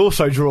Bursaspor had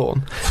also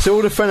drawn. So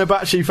all the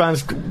Fenerbahce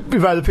fans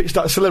without the pitch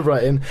started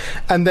celebrating,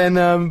 and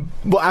then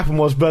what happened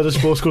was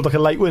Bursaspor scored like a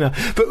late winner.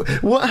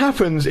 But what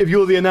happens if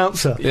you're the announcer?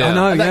 Yeah. I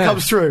know, and that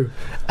comes through,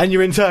 and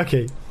you're in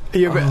Turkey?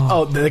 They're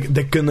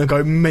gonna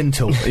go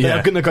mental.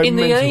 They're gonna go in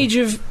mental. the age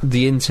of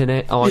the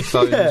internet,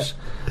 iPhones,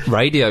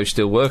 radio's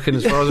still working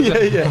as far as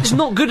it's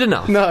not good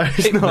enough. No,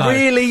 it's not.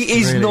 Really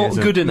is not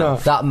isn't. good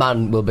enough. That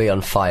man will be on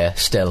fire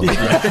still. There's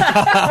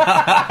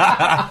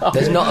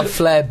not a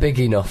flare big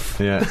enough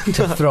to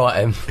throw at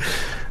him.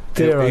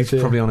 He's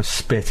probably on a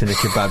spit in a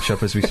kebab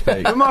shop as we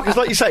speak. But Marcus,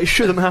 like you say, it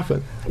shouldn't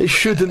happen. It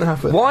shouldn't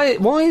happen. Why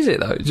is it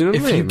though? Do you know what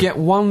I mean? If you get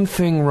one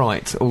thing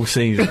right all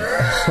season,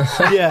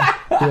 yeah.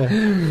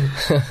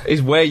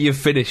 is where you've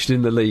finished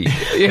in the league.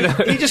 You know,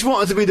 He just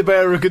wanted to be the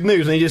bearer of good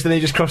news, and he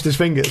just crossed his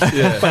fingers.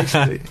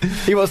 Basically,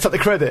 he wants to take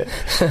the credit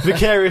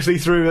vicariously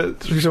through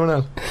someone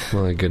else.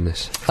 my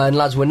goodness. And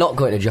lads, we're not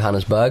going to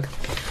Johannesburg.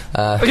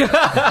 Oh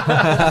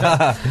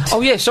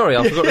yeah, sorry,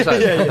 I forgot to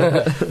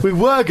say. We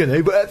were going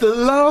to, but at the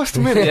last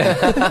minute.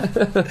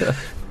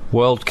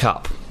 World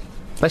Cup.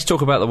 Let's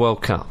talk about the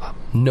World Cup.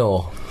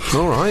 No.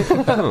 All right.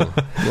 Oh.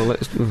 Well,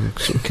 let's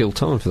sort of kill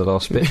time for the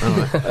last bit.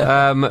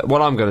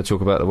 Well, I'm going to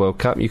talk about the World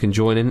Cup. You can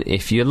join in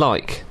if you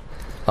like.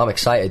 I'm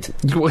excited.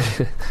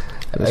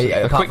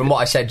 Apart from what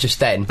I said just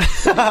then.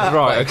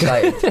 Right,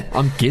 excited.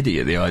 I'm giddy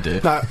at the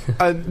idea.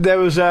 No, there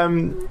was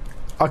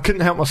I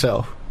couldn't help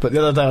myself, but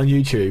the other day on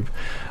YouTube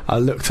I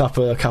looked up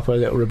a couple of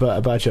little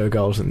Roberto Baggio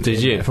goals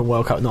from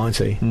World Cup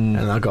 90 and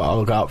I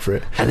got up for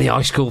it. And the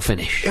ice cool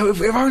finish.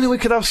 If only we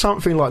could have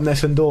something like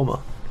Nessun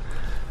Dorma.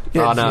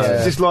 Yeah, no.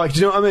 It's just like,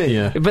 do you know what I mean?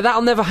 Yeah. But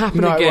that'll never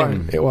happen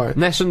again. It won't.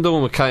 Nessun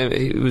Dorma came,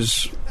 it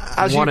was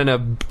one in a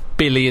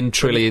billion,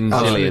 trillion,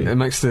 zillion. It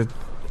makes the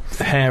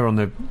hair on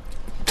the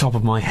top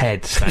of my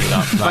head stand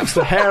up. Makes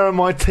the hair on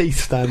my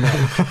teeth stand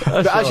up.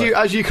 But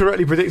as you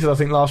correctly predicted, I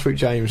think last week,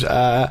 James,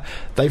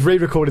 they've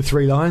re-recorded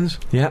 3 lines.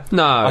 Yeah.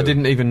 No. I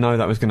didn't even know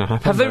that was going to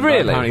happen. Have they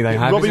really? Apparently they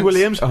have. Robbie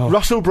Williams,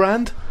 Russell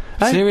Brand.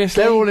 Hey,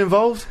 seriously? They're all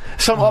involved.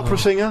 Some opera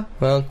singer.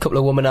 Well, a couple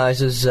of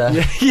womanisers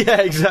yeah,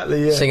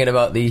 exactly, yeah. singing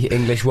about the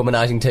English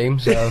womanising team,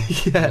 so...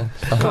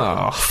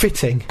 yeah.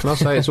 Fitting. Can I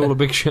say it's all a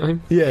big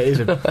shame? Yeah, it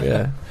is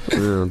yeah.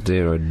 Oh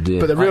dear, oh dear.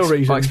 But the real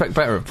reason... I expect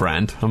better of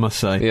Brand, I must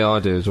say. Yeah,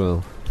 I do as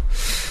well.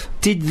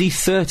 Did the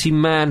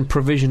 30-man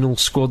provisional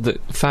squad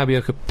that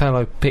Fabio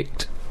Capello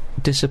picked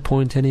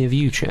disappoint any of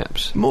you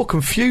chaps? More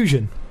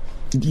confusion.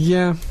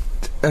 Yeah.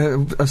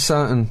 A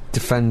certain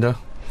defender.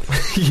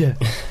 Yeah.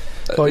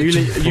 Oh, you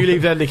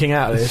leave Ed Licking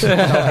out of this.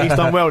 He's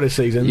done well this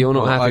season. You're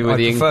not happy with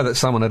I prefer that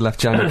someone had left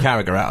Jamie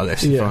Carragher out of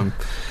this. Yeah.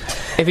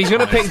 If he's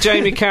going to pick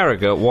Jamie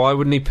Carragher, why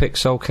wouldn't he pick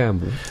Sol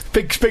Campbell?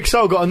 Big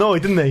Sol got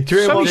annoyed, didn't he? Do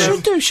you So he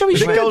should do. So he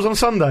Was it should. goals on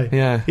Sunday?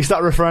 Yeah. He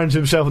started referring to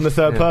himself in the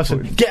third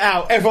person. Get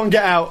out! Everyone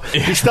get out!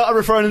 He started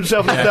referring to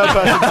himself in the third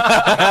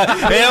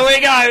person. Here we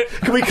go!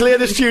 Can we clear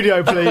the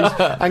studio, please?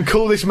 And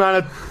call this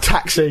man a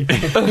taxi.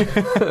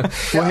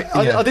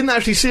 I didn't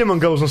actually see him on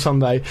Goals on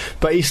Sunday,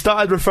 but he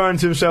started referring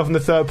to himself in the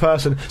third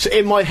person. So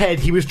in my head,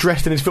 he was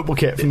dressed in his football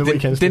kit from the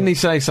weekend. Didn't he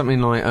say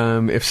something like,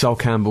 if Sol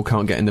Campbell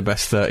can't get in the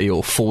best 30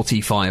 or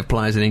 45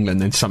 players in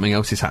England, then something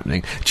else is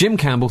happening? Jim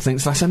Campbell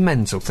thinks that's a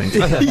mental thing.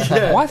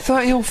 Yeah. Why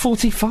 30 or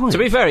 45? To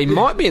be fair, he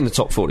might be in the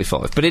top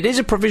 45, but it is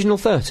a provisional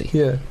 30.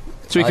 Yeah.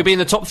 So he could be in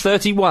the top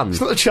 31.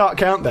 It's not the chart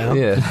countdown.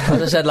 Yeah.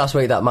 As I said last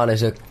week, that man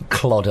is a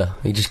clodder.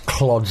 He just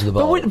clods the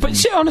ball.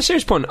 But on a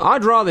serious point,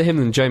 I'd rather him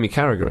than Jamie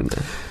Carragher in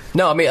there.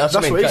 No, I mean, that's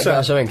what he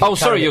said. Oh,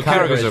 sorry, your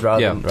Carragher's is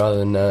rather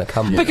than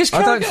Campbell. Because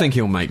I don't think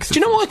he'll make the... Do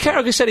you know why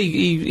Carragher said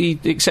he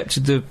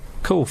accepted the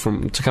call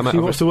to come out He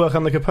of wants it? to work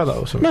under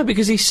Capello or something? No,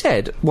 because he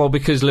said, well,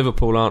 because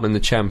Liverpool aren't in the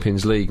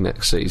Champions League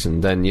next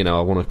season, then, I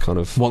want to kind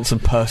of... Want some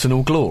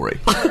personal glory.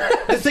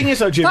 The thing is,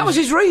 though, Jim... That was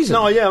his reason.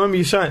 No, yeah, I remember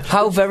you saying...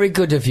 How very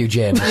good of you,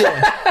 James.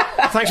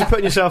 Thanks for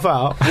putting yourself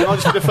out. I'll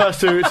just be the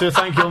first to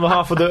thank you on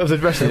behalf of the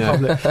rest of the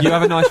public. You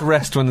have a nice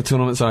rest when the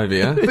tournament's over,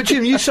 yeah? But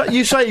Jim, you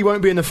say he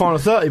won't be in the final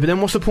 30, but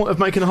then what's the point of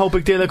making a whole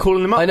big deal of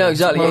calling him up? I know,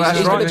 exactly. Well,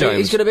 he's right,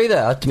 going to be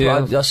there.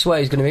 I swear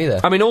he's going to be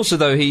there. I mean, also,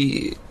 though,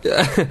 he...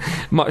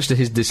 much to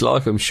his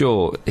dislike, I'm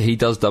sure, he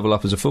does double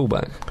up as a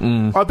fullback.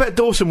 I bet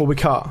Dawson will be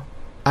cut.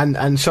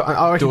 And so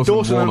I reckon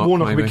Dawson and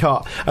Warnock will be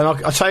cut. And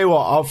I tell you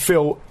what, I'll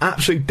feel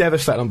absolutely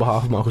devastated on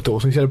behalf of Michael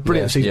Dawson. He's had a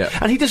brilliant season. Yeah.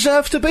 And he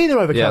deserves to be there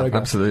over Carragher.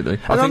 Absolutely.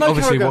 And I think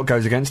obviously Carragher, what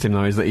goes against him,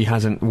 though, is that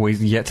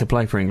he's yet to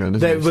play for England,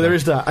 isn't he? Well, there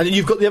is that. And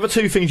you've got the other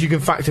two things you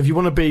can factor. If you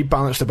want to be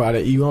balanced about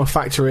it, you want to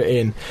factor it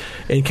in.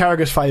 In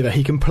Carragher's favour,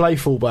 he can play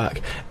fullback,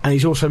 and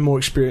he's also more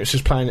experienced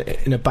as playing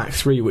in a back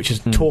three, which is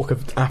talk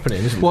of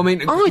happening, isn't it? Well, I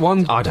mean,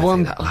 I don't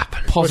think that'll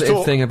happen.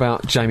 Positive thing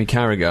about Jamie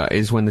Carragher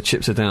is when the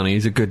chips are down,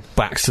 he's a good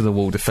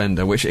backs-to-the-wall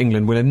defender, which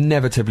England will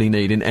inevitably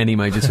need in any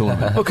major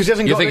tournament. Well, 'cause he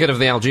hasn't You're got thinking of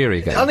the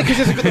Algeria game. Only because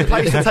he hasn't got the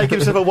pace to take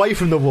himself away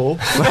from the wall.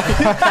 So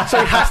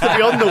he has to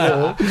be on the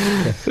wall.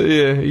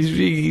 Yeah,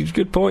 he's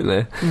good point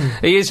there.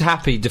 He is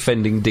happy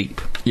defending deep.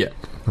 Yeah.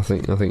 I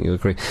think you'll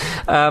agree.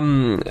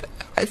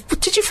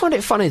 Did you find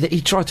it funny that he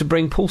tried to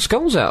bring Paul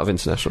Scholes out of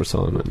international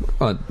retirement?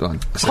 I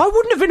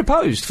wouldn't have been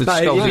opposed for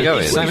Scholes to go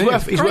in. He's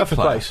worth his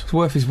place. It's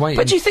worth his weight.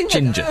 But do you think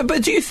ginger?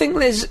 But do you think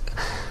there's...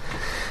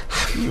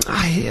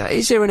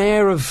 is there an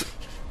air of...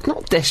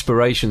 Not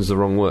desperation's the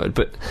wrong word,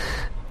 but,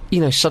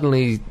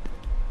 suddenly...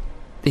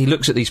 He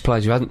looks at these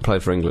players who hadn't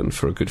played for England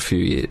for a good few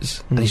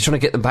years, and he's trying to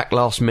get them back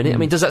last minute. I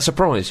mean, does that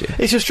surprise you?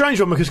 It's a strange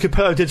one because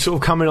Capello did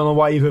sort of come in on a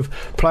wave of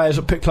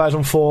pick players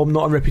on form,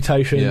 not on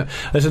reputation. Yeah.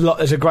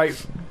 There's a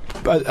great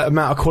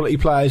amount of quality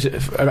players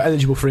that are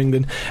eligible for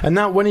England, and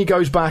now when he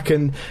goes back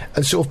and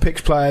sort of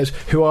picks players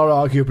who are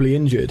arguably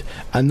injured,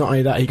 and not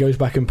only that, he goes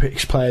back and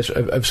picks players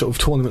of sort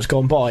of tournaments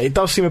gone by, it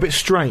does seem a bit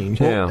strange.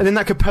 Yeah. And then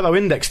that Capello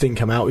index didn't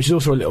come out, which is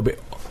also a little bit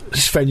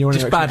Sven-Göran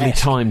just badly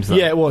timed, though.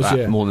 Yeah, it was.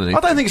 More than I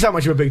don't think it's that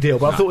much of a big deal,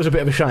 but I thought it was a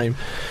bit of a shame.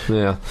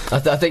 Yeah, I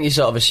think you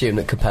sort of assume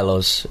that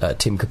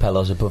Tim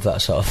Capello's above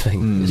that sort of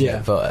thing.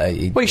 Yeah, but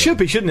he should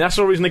be, shouldn't he? That's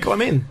the reason they got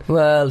him in.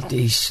 Well,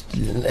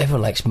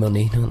 everyone likes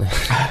money, don't they?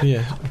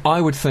 Yeah,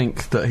 I would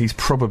think that he's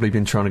probably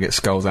been trying to get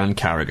Scholes and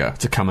Carragher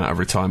to come out of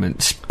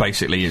retirement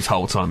basically his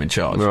whole time in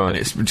charge, and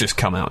it's just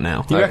come out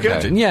now. You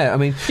reckon? Yeah, I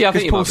mean, I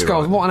think Paul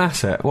Scholes, what an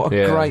asset, what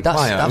a great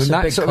player. That's that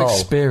a big sort call. of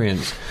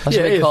experience. That's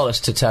a big call us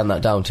to turn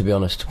that down, to be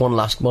honest. One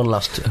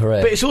last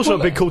hooray. But it's also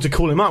a big call to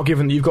call him up,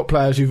 given that you've got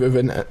players who've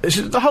it's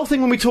the whole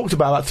thing when we talked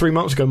about that 3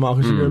 months ago,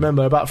 Marcus, if you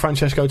remember, about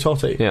Francesco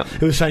Totti,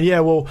 who was saying,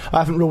 well, I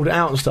haven't ruled it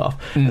out and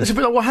stuff. And it's a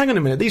bit like, well, hang on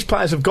a minute, these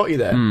players have got you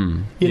there,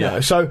 you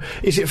know. So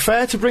is it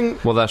fair to bring?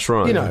 Well, that's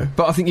right. You know,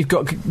 but I think you've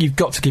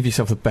got to give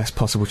yourself the best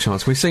possible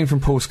chance. We've seen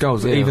from Paul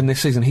Scholes that even this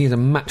season he is a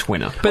match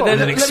winner, but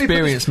then an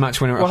experienced match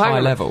winner at a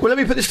high level. Well, let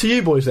me put this to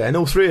you boys then,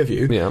 all three of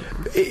you. Yeah.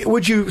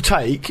 Would you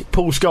take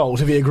Paul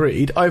Scholes, if he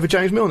agreed, over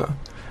James Milner?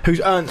 Who's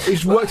worked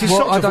his socks off all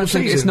season? I don't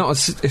think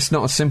it's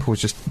not as simple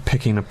as just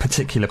picking a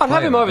particular player. I'd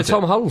have him over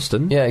Tom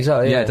Huddleston. Yeah,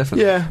 exactly. Yeah,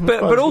 definitely. Yeah,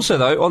 but also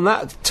though, on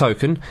that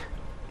token,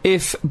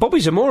 if Bobby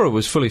Zamora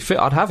was fully fit,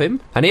 I'd have him,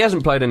 and he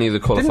hasn't played any of the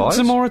qualifiers. Didn't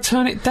Zamora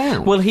turn it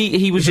down? Well,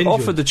 he was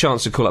offered the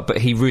chance to call up, but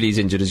he really is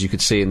injured, as you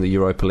could see in the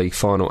Europa League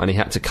final, and he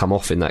had to come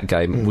off in that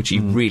game, which he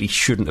really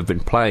shouldn't have been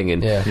playing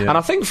in. Yeah. And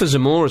I think for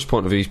Zamora's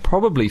point of view, he's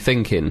probably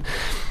thinking,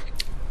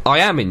 I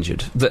am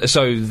injured,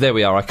 so there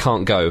we are, I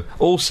can't go.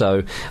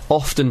 Also,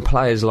 often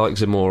players like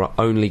Zamora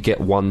only get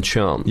one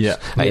chance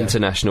at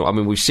international. I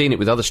mean, we've seen it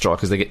with other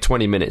strikers, they get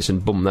 20 minutes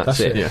and boom, that's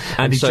it. Yeah.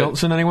 Andy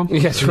Johnson, anyone?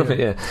 Yes, right,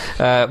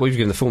 yeah. We've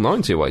given the full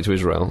 90 away to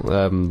Israel.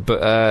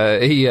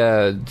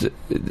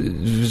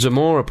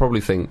 Zamora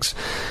probably thinks,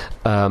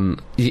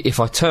 if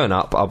I turn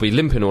up, I'll be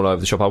limping all over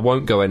the shop, I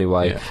won't go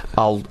anyway,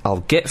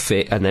 I'll get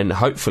fit, and then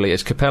hopefully,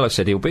 as Capello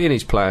said, he'll be in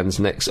his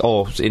plans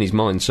or in his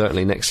mind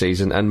certainly next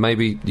season, and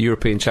maybe the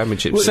European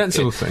Championship.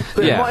 Sensible thing.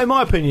 In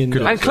my opinion,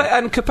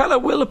 and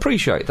Capello will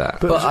appreciate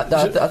that. But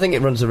I think it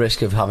runs the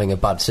risk of having a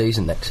bad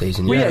season next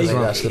season.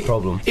 That's the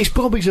problem. It's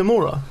Bobby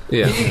Zamora.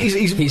 Yeah.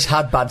 He's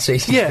had bad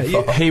seasons.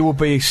 Yeah, he will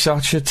be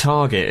such a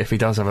target if he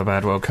does have a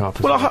bad World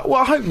Cup. I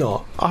hope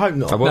not.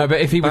 No,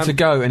 but if he were to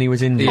go and he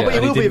was injured, but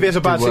he will be if he has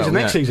a bad season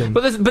next season.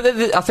 But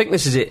I think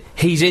this is it.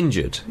 He's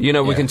injured. You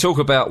know, we can talk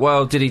about,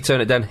 well, did he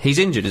turn it down? He's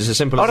injured. It's as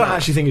simple as that. I don't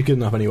actually think he's good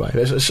enough anyway.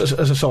 As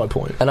a side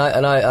point. And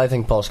I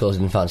think Paul Scholes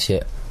didn't fancy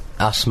it.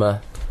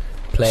 Asthma,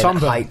 playing at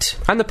height.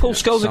 And the Paul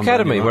Scholes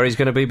Academy, where he's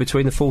going to be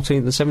between the 14th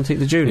and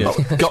 17th of June.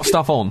 Got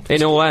stuff on.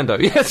 In Orlando.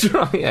 Yes,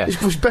 right, yeah.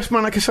 He was best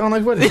man at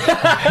Cassano's wedding.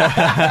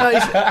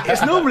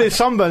 It's normally a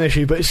sunburn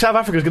issue, but South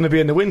Africa's going to be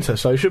in the winter,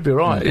 so it should be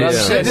alright. Yeah.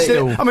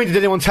 Did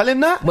anyone tell him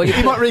that?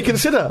 He might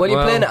reconsider. Well,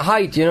 you're playing at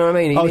height, you know what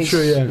I mean?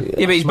 True, yeah.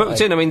 Yeah, but he's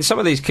booked in. I mean, some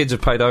of these kids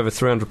have paid over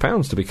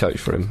 £300 to be coached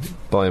for him,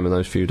 by him in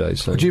those few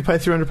days. So. Would you pay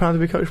 £300 to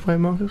be coached by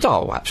him, Marcus?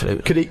 Oh,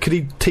 absolutely. Could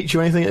he teach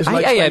you anything at his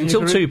 8 a.m.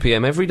 till 2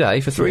 p.m. every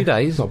day for 3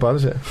 days? Not bad,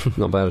 is it?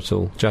 Not bad at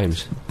all.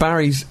 James.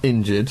 Barry's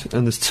injured,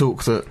 and there's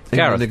talk that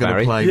they're going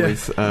to play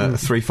with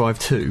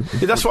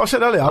 3-5-2. Yeah, that's what I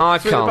said earlier. I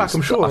can't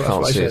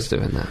see us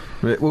doing that.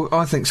 Well,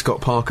 I think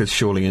Scott Parker's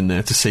surely in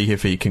there to see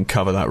if he can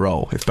cover that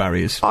role, if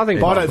Barry is. I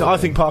think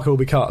Parker will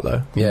be cut,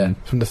 though. Yeah.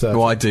 From the third.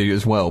 Well, I do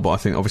as well, but I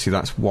think obviously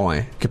that's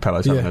why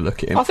Capello's having a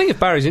look at him. I think if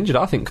Barry's injured,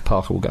 I think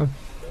Parker will go.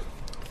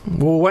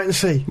 We'll wait and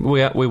see.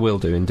 We will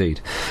do,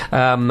 indeed.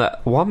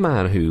 One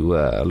man who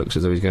looks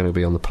as though he's going to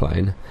be on the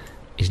plane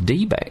is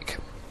D-Beck.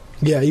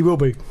 Yeah, he will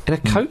be. In a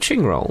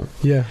coaching role.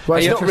 Yeah. Well,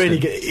 it's not really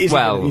good.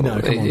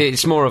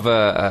 It's more of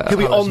a he'll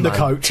be on the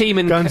coach. Team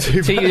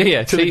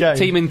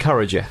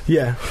encourager.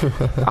 Yeah.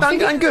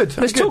 and good.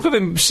 There's talk of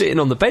him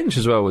sitting on the bench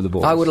as well with the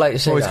boys. I would like to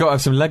say he's got to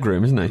have some leg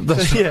room, isn't he?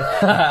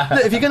 Yeah.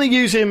 Look, if you're going to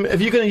use him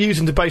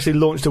to basically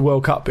launch the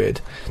World Cup bid,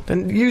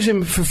 then use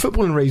him for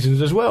footballing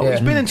reasons as well. Yeah.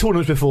 He's been in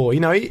tournaments before. You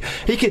know, he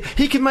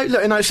can make.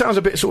 Look, it sounds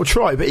a bit sort of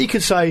trite, but he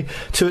could say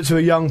to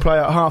a young player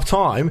at half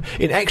time,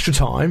 in extra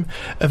time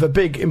of a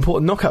big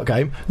important knockout game,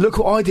 look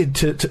what I did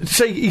to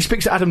say. He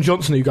speaks to Adam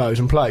Johnson, who goes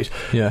and plays.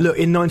 Yeah. Look,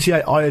 in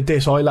 '98 I had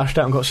this, I lashed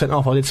out and got sent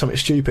off, I did something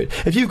stupid.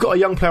 If you've got a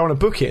young player on a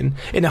booking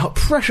in a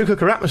pressure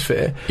cooker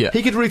atmosphere,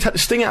 he could really take the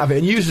sting out of it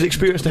and use his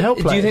experience to help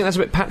players. Do you think that's a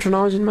bit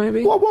patronising,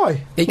 maybe? Well,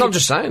 why? I'm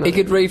just saying. He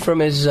could read from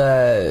his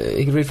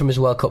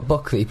World Cup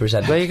book that he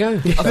presented. There you go.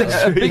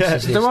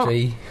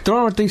 There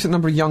are a decent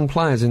number of young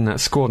players in that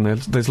squad, and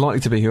there's likely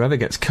to be whoever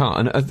gets cut.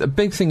 And a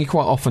big thing you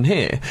quite often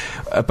hear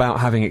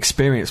about having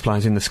experienced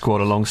players in the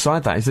squad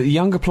alongside that is that the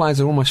younger players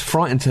are almost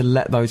frightened to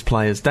let those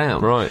players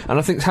down. Right. And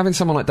I think having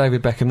someone like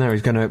David Beckham there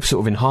is going to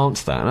sort of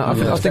enhance that. And I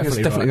think it's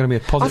definitely going to be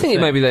a positive. I think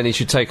thing. Maybe then he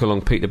should take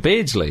along Peter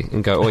Beardsley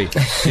and go, oi,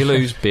 you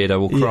lose,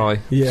 Beardo will cry.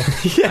 Yeah.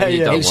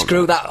 He'll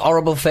screw that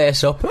horrible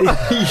face up.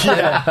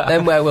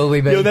 Then where will we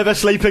be? You'll never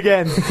sleep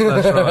again.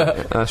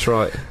 That's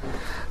right.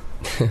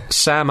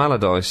 Sam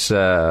Allardyce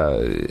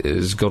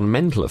has gone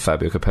mental at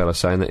Fabio Capello,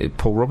 saying that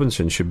Paul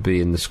Robinson should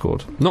be in the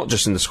squad. Not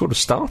just in the squad,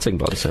 starting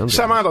by the sound.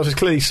 Sam Allardyce is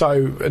clearly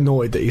so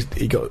annoyed that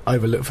he got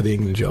overlooked for the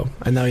England job,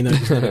 and now he knows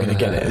he's never going to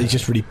get it. He's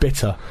just really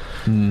bitter.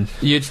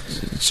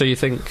 So you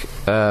think...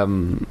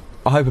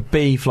 I hope a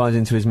bee flies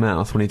into his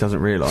mouth when he doesn't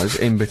realise,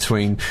 in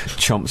between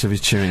chomps of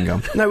his chewing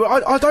gum. No,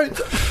 I don't.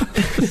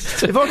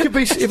 If I could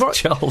be,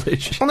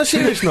 childish. On a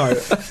serious note,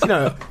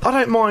 I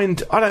don't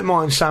mind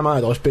Sam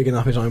Allardyce bigging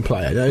up his own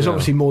player. There's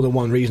obviously more than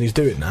one reason he's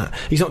doing that.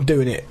 He's not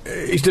doing it.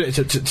 He's doing it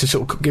to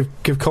sort of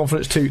give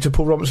confidence to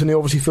Paul Robinson. He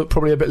obviously felt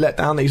probably a bit let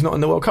down that he's not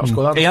in the World Cup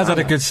squad. He has had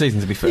a good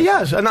season, to be fair. He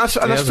has, and that's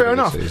fair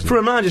enough. From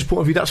a manager's point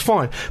of view, that's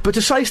fine. But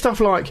to say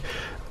stuff like,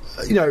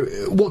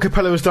 what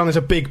Capello has done is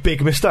a big,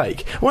 big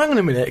mistake. Well, hang on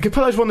a minute.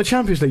 Capello's won the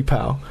Champions League,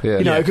 pal.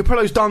 Yeah.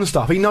 Capello's done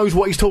stuff. He knows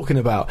what he's talking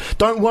about.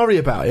 Don't worry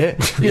about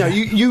it.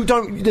 You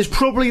don't. There's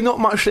probably not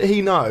much that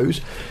he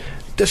knows.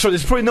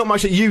 There's probably not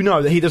much that you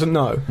know that he doesn't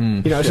know.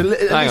 So at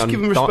least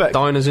give him respect.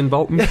 Diners in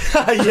Bolton.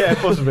 Yeah,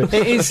 possibly.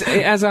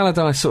 It has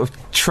Allardyce sort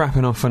of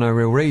trapping off for no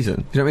real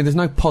reason. You know what I mean? There's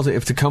no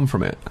positive to come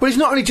from it. Well, it's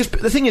not only just...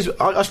 The thing is,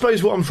 I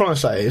suppose what I'm trying to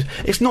say is,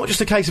 it's not just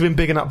a case of him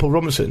bigging up Paul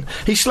Robinson.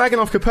 He's slagging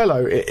off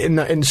Capello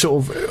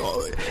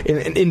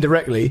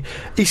indirectly.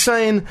 He's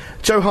saying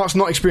Joe Hart's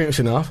not experienced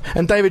enough,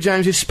 and David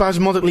James is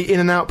spasmodically in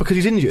and out because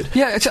he's injured.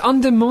 Yeah, it's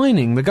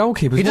undermining the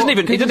goalkeeper. He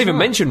doesn't even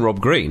mention Rob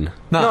Green.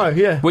 No,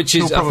 yeah. Which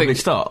is, He'll probably I think...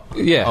 start.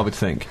 Yeah. I would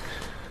think.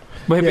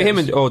 Well, him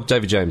or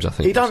David James, I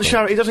think. He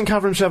doesn't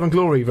cover himself in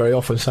glory very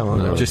often,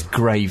 somehow. Just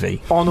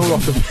gravy. On or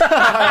off the...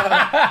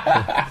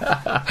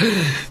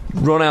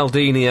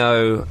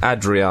 Ronaldinho,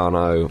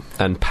 Adriano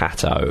and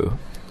Pato.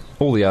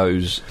 All the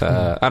O's,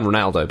 and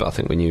Ronaldo, but I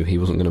think we knew he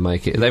wasn't going to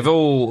make it. They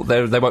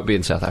won't be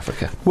in South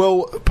Africa.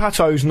 Well,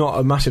 Pato's not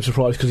a massive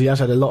surprise because he has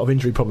had a lot of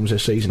injury problems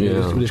this season.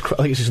 Yeah. I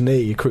think it's his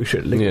knee, a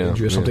cruciate ligament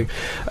injury or something.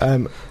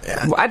 Well,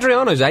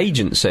 Adriano's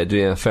agent said,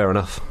 yeah, fair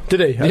enough.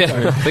 Did he? Okay.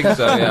 Yeah, I think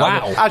so, yeah.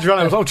 Wow.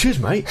 Adriano was, cheers,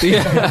 mate.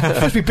 Yeah.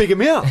 Supposed to be bigging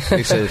me up.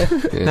 He said,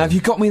 yeah. Now, have you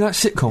got me that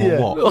sitcom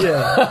or what?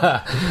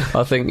 Yeah.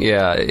 I think,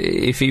 yeah,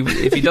 if he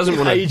doesn't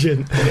want to...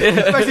 Agent.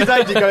 Especially his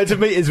agent going to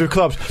meetings with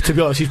clubs. To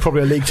be honest, he's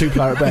probably a League 2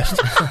 player at best.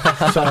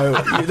 So,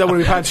 you don't want to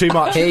be paying too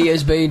much. He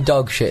has been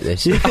dog shit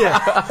this. Yeah.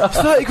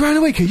 30 grand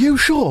a week, are you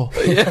sure?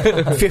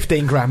 Yeah.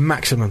 15 grand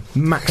maximum.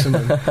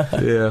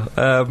 Yeah.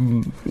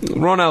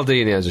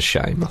 Ronaldinho's a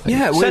shame, I think.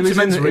 Yeah, well, he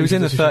was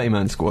in the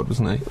 30-man squad,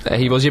 wasn't he?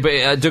 He was, yeah, but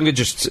Dunga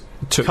just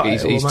took...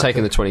 He's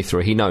taken the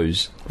 23. He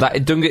knows. That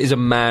Dunga is a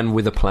man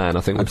with a plan,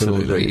 I think.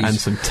 Absolutely. And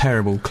some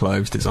terrible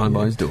clothes designed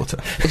by his daughter.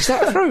 Is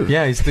that true?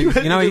 Yeah, he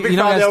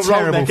has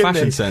terrible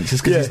fashion sense.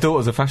 It's because his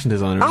daughter's a fashion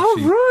designer.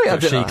 Oh,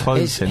 right. She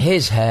clothes him.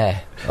 His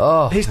hair.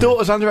 Oh. His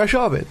daughter's Andrea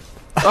Sharvin.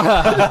 He's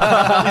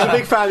a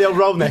big fan of the old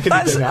roll neck,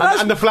 isn't he?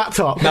 And the flat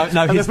top.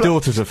 No, his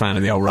daughter's a fan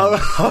of the old roll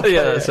neck.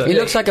 Yeah, that's he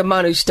looks like a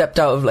man who stepped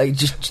out of the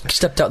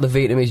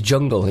Vietnamese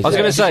jungle. I was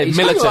going to say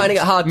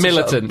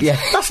militant. Yeah.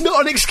 That's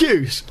not an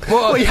excuse.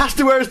 What? He has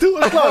to wear his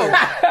daughter's clothes.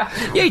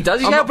 Yeah, he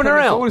does. He's helping her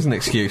out. As an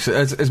excuse,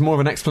 as more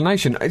of an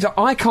explanation.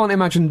 I can't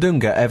imagine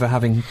Dunga ever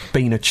having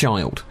been a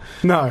child.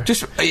 No,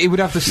 he would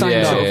have the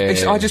same.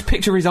 I just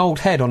picture his old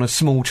head on a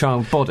small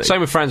child body.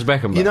 Same with Franz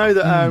Beckenbauer. You know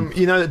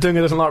that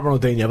Dunga doesn't like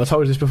Ronaldinho. I've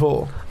told you this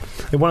before.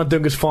 In one of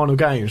Dunga's final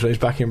games when he's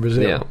back in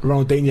Brazil,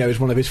 Ronaldinho is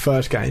one of his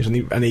first games, and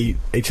he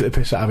took the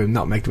piss out of him,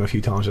 nutmegged him a few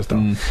times and stuff.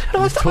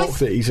 I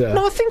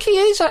think he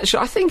is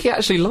actually. I think he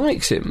actually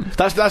likes him.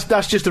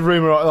 That's just a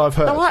rumour I've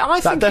heard. No, I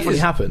that think definitely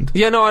happened.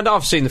 Yeah, no,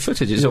 I've seen the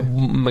footage. It's a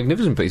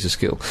magnificent piece of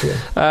skill.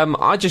 Yeah.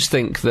 I just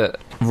think that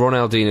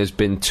Ronaldinho's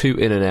been too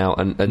in and out,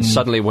 and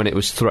suddenly when it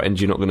was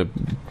threatened, you're not going to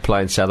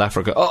play in South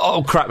Africa.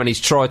 Oh crap! And he's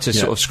tried to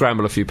sort of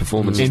scramble a few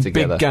performances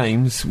together. In big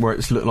games where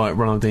it's looked like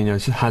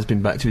Ronaldinho has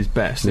been back to his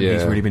best, and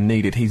he's really been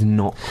needed. He's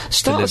not.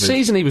 Start of the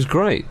season, he was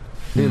great,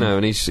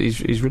 and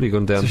he's really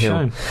gone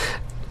downhill.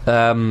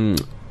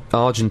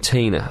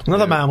 Argentina.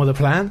 Another man with a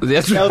plan.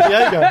 El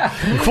Diego.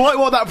 Quite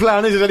what that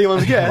plan is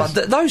anyone's guess.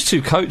 Those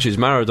two coaches,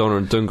 Maradona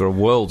and Dunga, are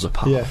worlds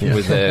apart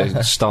with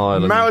their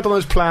style.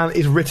 Maradona's plan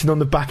is written on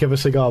the back of a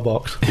cigar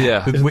box.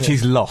 Yeah. Which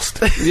he's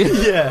lost.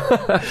 Yeah.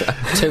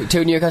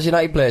 Two Newcastle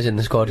United players in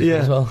the squad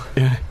as well.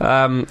 Yeah.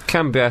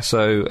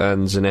 Cambiasso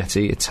and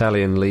Zanetti,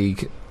 Italian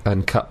League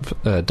and Cup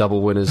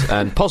double winners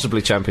and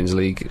possibly Champions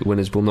League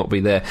winners will not be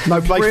there.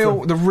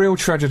 The real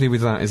tragedy with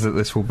that is that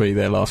this will be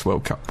their last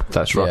World Cup.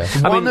 That's right.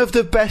 Yeah. One of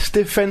the best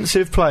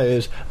defensive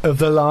players of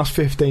the last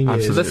 15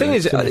 years. So the thing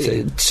is,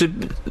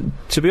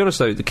 to be honest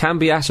though, the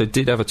Cambiasso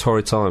did have a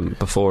torrid time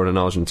before in an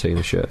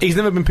Argentina shirt. He's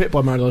never been picked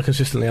by Maradona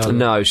consistently, either.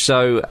 No,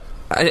 so...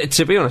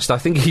 to be honest, I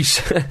think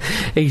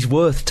he's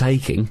worth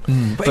taking.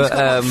 But he's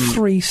got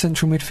 3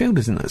 central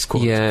midfielders in that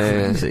squad.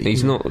 Yeah,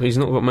 he's not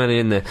got many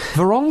in there.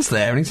 Veron's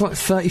there, and he's like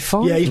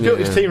 35. Yeah, he's built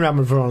his team around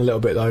with Veron a little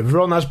bit though.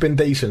 Veron has been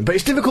decent, but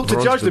it's difficult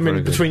to judge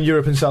them between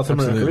Europe and South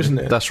America, isn't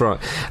it? That's right.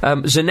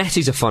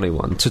 Zanetti's a funny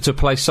one to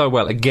play so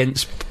well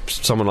against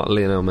someone like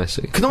Lionel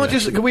Messi.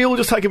 Can we all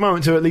just take a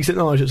moment to at least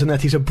acknowledge that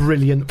Zanetti's a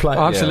brilliant player?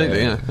 Oh, absolutely,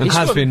 yeah. And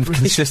has been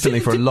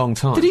consistently for a long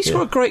time. Did he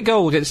score a great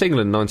goal against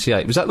England in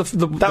 '98? Was that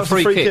the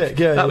free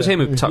kick? That was him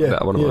who tucked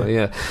that one away.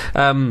 Yeah.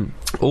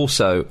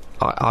 Also,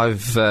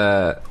 I've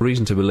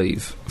reason to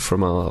believe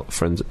from our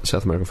friends at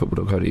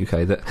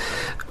SouthAmericanFootball.co.uk that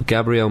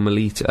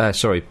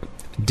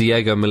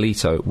Diego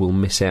Milito will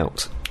miss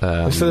out.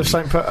 Instead of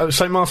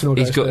St. Martin will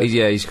go.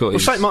 He's got. Well,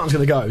 St. Martin's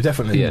going to go,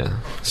 definitely. Yeah.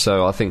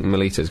 So I think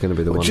Milito's going to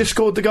be the one. Just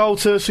scored the goal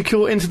to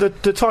secure into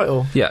the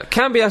title. Yeah.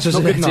 Cambiasso's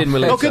not good enough.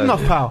 Not good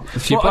enough, pal.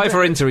 If you play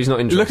for Inter, he's not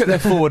interested. Look at their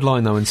forward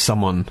line though, and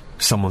someone's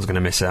going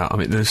to miss out. I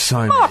mean, there's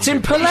so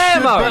Martin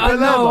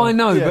Palermo. I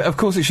know, but of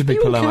course it should be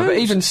Palermo. But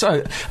even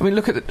so, I mean,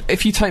 look at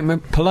if you take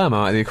Palermo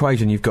out of the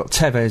equation, you've got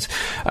Tevez,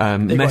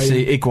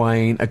 Messi,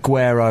 Higuain,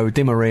 Aguero,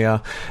 Di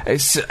Maria.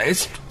 It's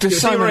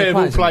just so many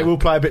players. Will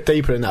play a bit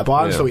deeper in that, but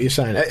I understand what you're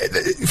saying.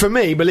 For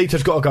me,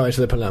 Milito's got to go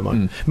into the Palermo.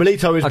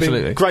 Milito has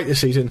been great this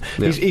season.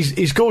 Yeah.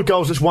 He's scored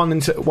goals that's won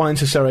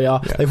into Serie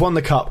A. Yeah. They've won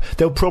the Cup.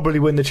 They'll probably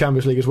win the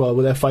Champions League as well,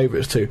 with their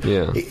favourites too.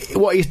 Yeah.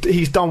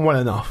 He's done well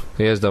enough.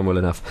 He has done well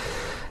enough.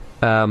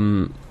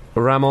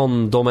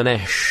 Ramon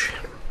Domenech,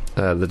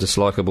 the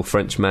dislikable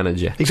French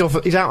manager. He's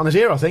out on his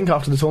ear, I think,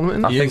 after the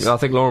tournament. I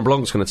think Laurent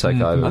Blanc's going to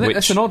take over. I think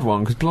that's an odd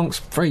one because Blanc's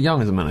very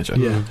young as a manager.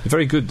 Yeah,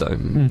 very good though.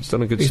 He's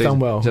done a good season. Done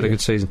well. He's had a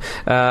good season.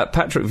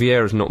 Patrick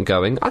Vieira's not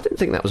going. I didn't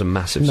think that was a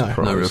massive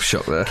surprise. No real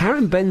shock there.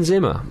 Karim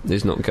Benzema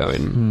is not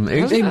going.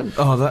 He's been in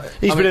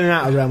and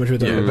out of Real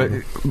Madrid. Yeah, but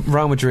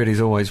Real Madrid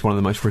is always one of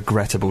the most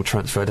regrettable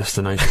transfer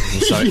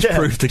destinations, so it's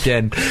proved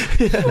again.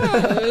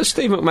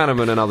 Steve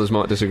McManaman and others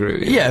might disagree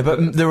with you. Yeah,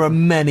 but there are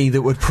many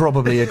that would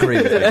probably agree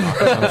with you.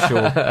 I'm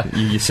sure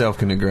you yourself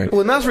can agree.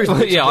 Well, Nasri's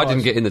I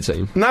didn't get in the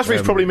team.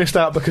 Nasri's probably missed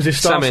out because his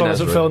star sign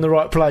hasn't fell in the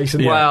right place.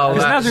 And well,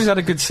 Nasri's had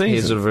a good season.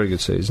 He's had a very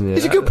good season. Yeah.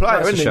 He's a good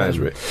player, isn't he,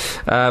 Nasri?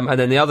 And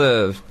then the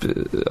other,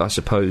 I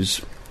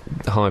suppose,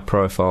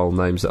 high-profile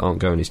names that aren't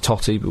going is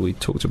Totti, but we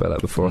talked about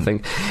that before, I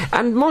think.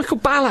 And Michael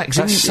Ballack's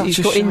he's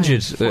got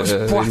injured in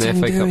the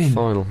FA Cup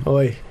final.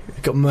 Oi.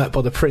 Got murked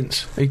by the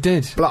Prince. He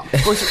did. Well,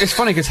 it's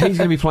funny because he's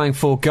going to be playing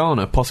for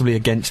Ghana, possibly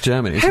against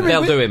Germany.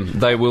 They'll do him.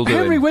 They will do him.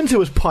 Henry Winter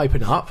was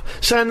piping up,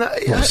 saying that.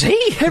 Was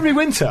he? Henry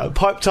Winter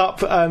piped up,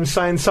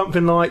 saying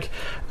something like,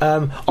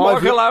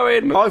 Michael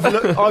Owen.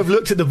 I've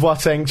looked at the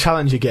Boateng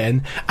challenge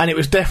again, and it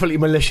was definitely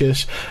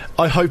malicious.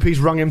 I hope he's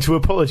rung him to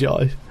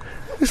apologise.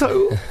 It's like,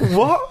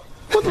 what?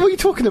 What are you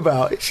talking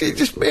about?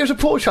 It was a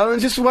poor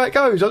challenge, just the way it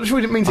goes. I'm sure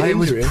we didn't mean to injure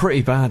him. It was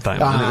pretty bad, though.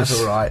 That's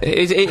all right.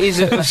 It's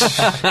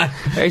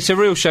a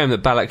real shame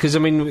that Ballack, because, I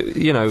mean,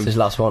 you know... It's his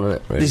last one, isn't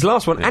it? Really? His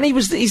last one. And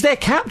he's their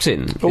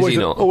captain, is he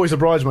not? Always a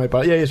bridesmaid,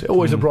 but he's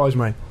always a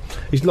bridesmaid.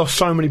 He's lost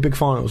so many big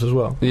finals as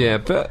well. Yeah,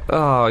 but...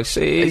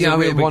 he's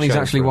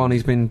actually won,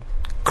 he's been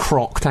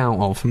crocked out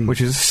of,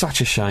 which is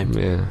such a shame.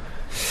 Yeah.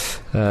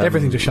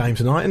 Everything's a shame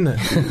tonight, isn't it?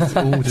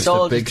 It's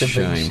all just a big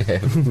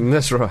shame.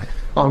 That's right.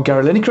 I'm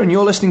Gary Lineker and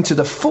you're listening to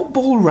the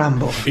Football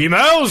Ramble.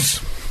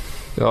 Emails!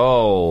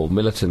 Oh,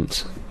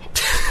 militant.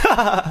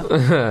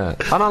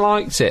 And I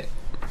liked it.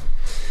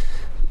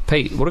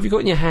 Pete, what have you got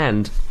in your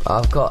hand?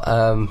 I've got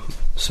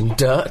some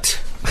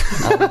dirt.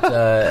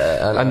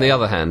 And the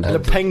other hand. And a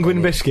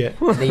penguin biscuit.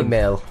 An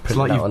email. It's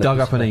like you've dug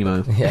up an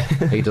email. Yeah.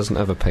 He doesn't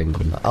have a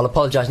penguin. I'll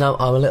apologise now,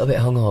 I'm a little bit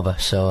hungover,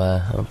 so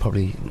I'm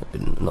probably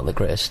not the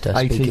greatest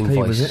speaking ATP,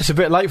 voice. It's a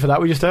bit late for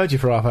that, we just heard you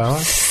for half hour.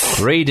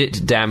 Read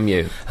it, damn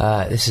you.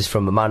 This is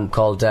from a man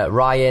called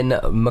Ryan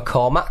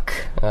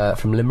McCormack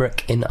from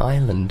Limerick in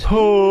Ireland.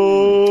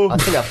 Oh, I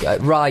think I've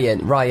got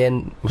Ryan,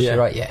 was she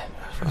right? Yeah.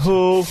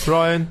 Oh,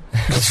 Ryan.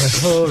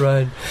 Oh,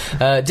 Ryan.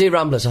 Dear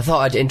Ramblers, I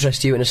thought I'd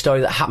interest you in a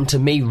story that happened to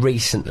me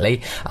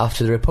recently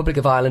after the Republic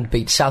of Ireland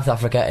beat South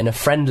Africa in a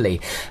friendly,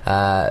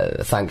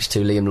 thanks to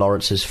Liam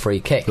Lawrence's free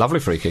kick.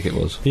 Lovely free kick it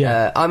was.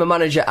 Yeah. I'm a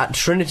manager at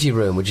Trinity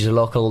Room, which is a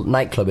local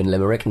nightclub in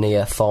Limerick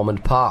near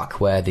Thomond Park,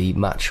 where the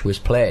match was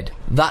played.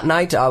 That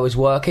night I was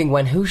working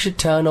when who should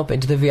turn up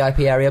into the VIP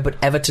area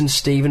but Everton's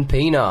Stephen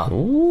Pienaar.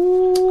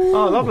 Ooh.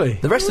 Oh, lovely.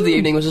 The rest of the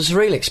evening was a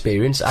surreal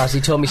experience as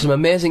he told me some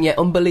amazing yet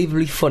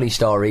unbelievably funny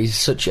stories,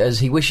 such as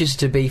he wishes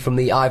to be from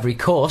the Ivory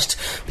Coast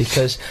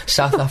because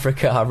South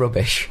Africa are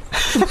rubbish.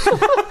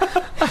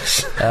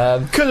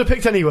 Could have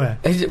picked anywhere.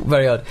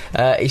 Very odd.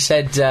 He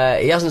said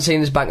he hasn't seen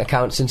his bank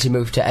account since he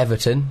moved to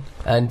Everton,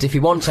 and if he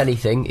wants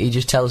anything, he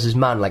just tells his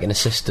man, like an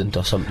assistant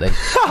or something.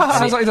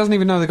 Sounds like he doesn't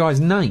even know the guy's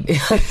name.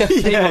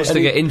 He wants to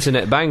get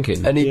internet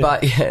banking. And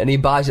he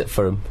buys it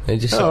for him. And he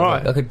just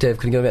right. Okay, Dave,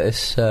 can you go get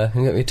this? Can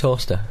you get me a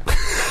toaster?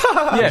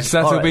 Yes,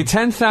 that will be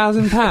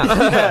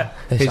 £10,000.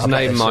 His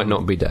name might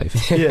not be Dave.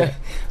 Yeah.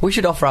 We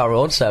should offer our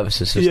own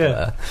services.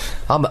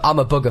 I'm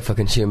a bugger for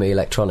consumer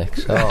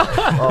electronics.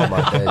 Oh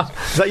my days.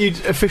 Is that you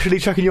officially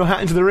chucking your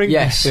hat into the ring?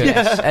 Yes.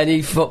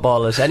 Any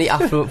footballers, any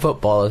affluent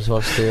footballers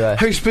wants to...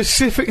 who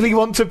specifically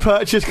want to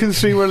purchase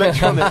consumer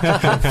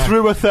electronics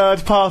through a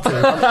third party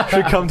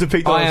should come to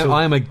Pete Donaldson.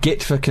 I am a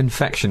git for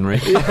confectionery.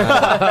 We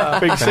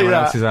can see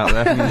that. Is out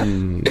there.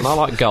 I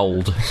like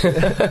gold.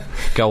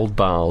 Gold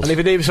bars. And if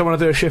you need someone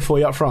to do a shift for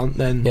you up front,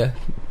 then... Yeah.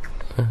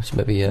 So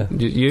maybe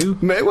you?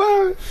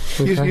 Well,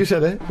 you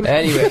said it.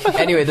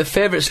 Anyway, the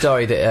favourite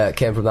story that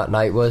came from that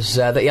night was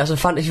that he has a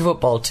fantasy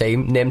football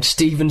team named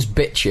Stevens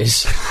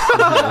Bitches.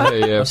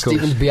 Or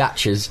Stevens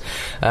Biatches.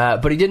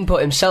 But he didn't put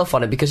himself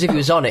on it because if he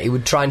was on it, he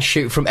would try and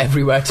shoot from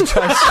everywhere to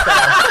try and score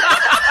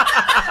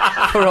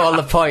for all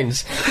the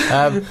points.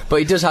 But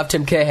he does have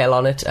Tim Cahill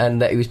on it,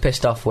 and he was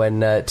pissed off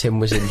when Tim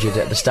was injured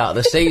at the start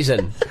of the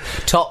season.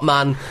 Top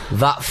man,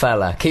 that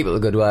fella. Keep up the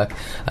good work,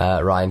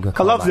 Ryan.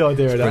 I love the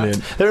idea of that.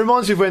 Brilliant. It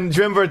reminds me of when, do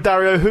you remember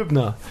Dario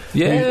Hubner?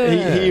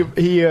 Yeah.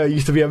 He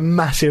used to be a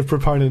massive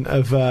proponent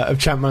of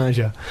Champ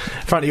Manager.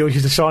 Frankly, he always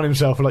used to sign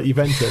himself for like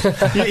Juventus.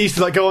 He used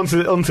to like go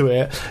onto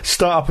it,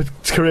 start up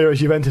a career as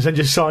Juventus, and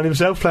just sign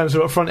himself, play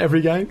himself up front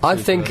every game. I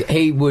think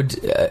he would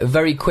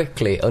very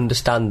quickly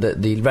understand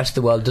that the rest of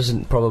the world doesn't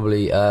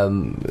probably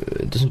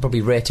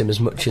rate him as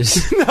much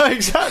as. No,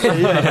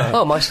 exactly.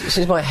 Yeah.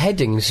 Since my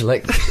heading's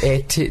like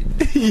 8.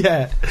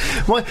 Yeah,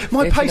 my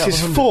pace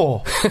is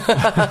 4.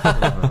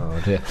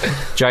 Oh dear.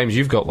 James,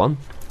 you've got one.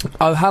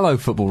 Oh, hello,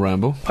 Football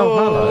Ramble. Oh,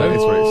 hello. That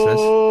is what it says.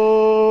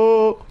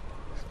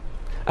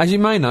 As you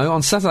may know,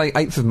 on Saturday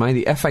 8th of May,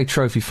 the FA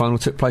Trophy final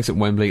took place at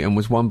Wembley and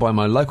was won by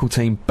my local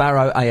team,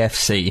 Barrow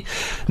AFC.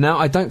 Now,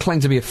 I don't claim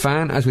to be a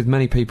fan, as with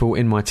many people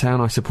in my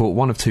town, I support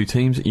one of two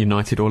teams,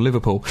 United or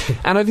Liverpool.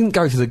 And I didn't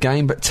go to the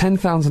game, but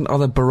 10,000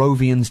 other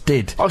Barrovians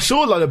did. I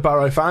saw a load of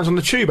Barrow fans on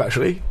the tube,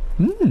 actually.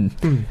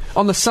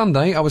 On the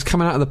Sunday, I was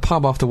coming out of the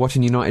pub after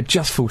watching United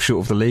just fall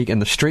short of the league,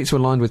 and the streets were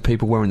lined with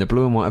people wearing the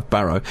blue and white of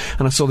Barrow,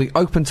 and I saw the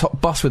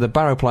open-top bus with the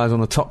Barrow players on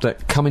the top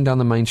deck coming down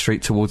the main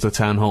street towards the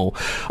town hall.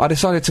 I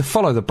decided to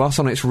follow the bus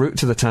on its route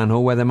to the town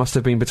hall, where there must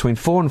have been between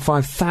 4,000 and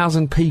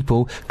 5,000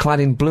 people clad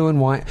in blue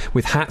and white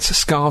with hats,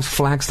 scarves,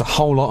 flags, the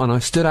whole lot, and I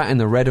stood out in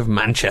the red of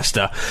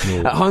Manchester.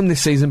 At home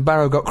this season,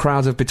 Barrow got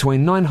crowds of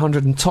between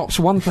 900 and tops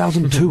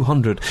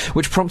 1,200,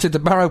 which prompted the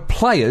Barrow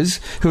players,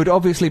 who had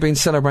obviously been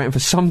celebrating for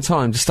some time,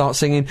 to start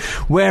singing,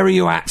 "Where are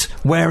you at?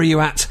 Where are you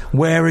at?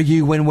 Where are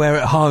you when we're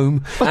at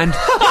home? And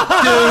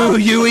do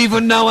you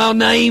even know our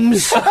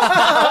names?" It's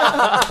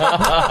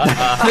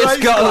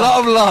got a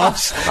lot of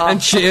laughs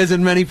and cheers,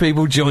 and many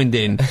people joined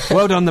in.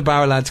 Well done, the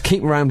Barrow lads.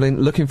 Keep rambling.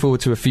 Looking forward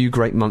to a few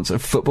great months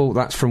of football.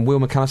 That's from Will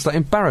McAllister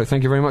in Barrow.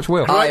 Thank you very much,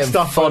 Will. I am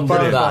stuff fond by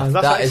of Barrow that. fans.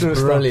 That is excellent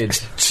brilliant.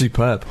 stuff.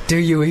 Superb. Do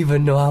you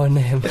even know our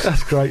names?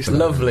 That's great stuff.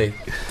 Lovely.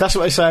 That's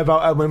what they say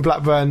about when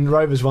Blackburn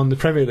Rovers won the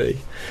Premier League.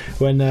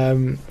 When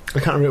I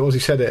can't remember who it was who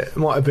said it. It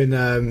might have been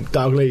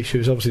Dalglish, who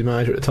was obviously the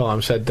manager at the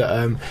time, said that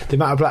the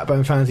amount of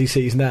Blackburn fans he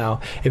sees now,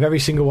 if every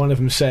single one of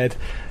them said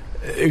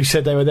who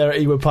said they were there at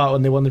Ewood Park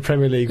when they won the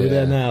Premier League, were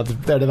there now,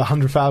 they'd have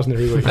 100,000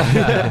 every week.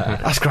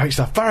 That's great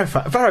stuff.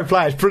 Barrow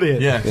players,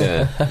 brilliant.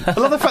 Yeah. I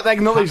love the fact they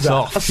acknowledge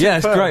that. That's Yeah,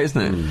 it's superb. great,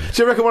 isn't it?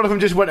 So you reckon one of them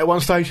just went at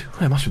one stage,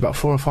 it must be about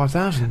 4,000 or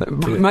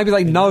 5,000. Maybe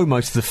they know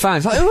most of the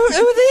fans. Like, who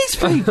are these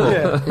people?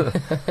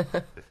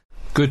 Yeah.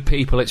 Good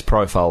people, it's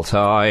profile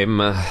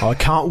time. I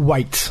can't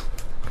wait.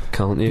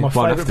 Can't you? My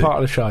Won't have favourite to. part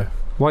of the show.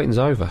 Waiting's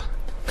over.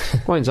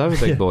 Waiting's over,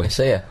 big boy.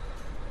 See ya.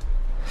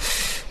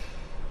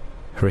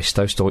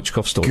 Hristo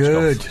Stoichkov.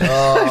 Good. His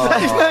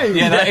name?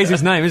 Yeah, that is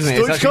his name, isn't it?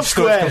 It's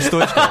Stoichkov actually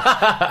Square.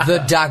 Stoichkov. The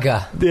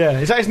Dagger. Yeah,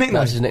 is that his nickname?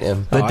 That's his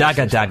nickname. The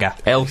Dagger.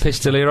 El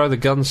Pistolero, the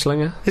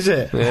gunslinger. Is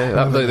it?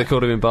 Yeah, they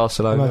called him in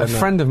Barcelona. A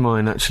friend of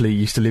mine actually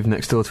used to live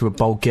next door to a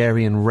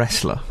Bulgarian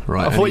wrestler,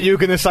 right? I thought you were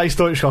going to say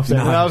Stoichkov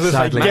then. No, I was going to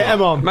say, sadly get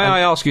him on. May I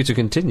ask you to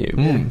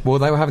continue? Well,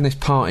 they were having this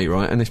party,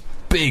 right, and this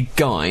big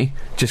guy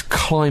just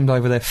climbed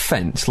over their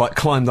fence,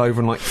 climbed over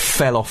and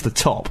fell off the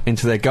top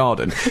into their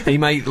garden. He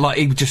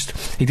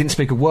didn't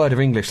speak a word of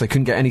English, they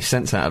couldn't get any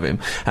sense out of him,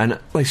 and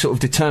they sort of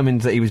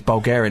determined that he was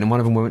Bulgarian, and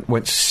one of them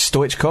went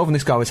Stoichkov, and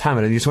this guy was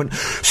hammered, and he just went,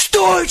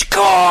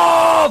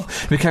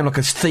 Stoichkov! It became like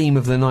a theme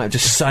of the night of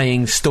just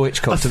saying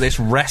Stoichkov to this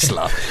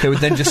wrestler, who would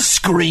then just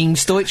scream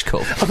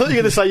Stoichkov. I thought you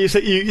were going to say, they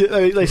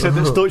said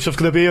that Stoichov's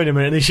going to be on him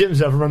and he shit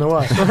himself and run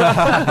away.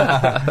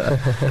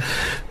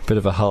 Bit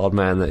of a hard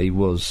man that he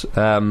was.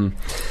 A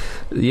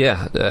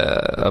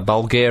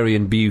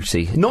Bulgarian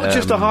beauty. Not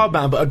just a hard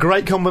man, but a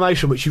great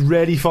combination, which you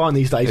rarely find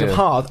these days, of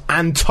hard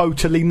and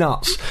totally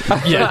nuts.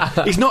 Yeah.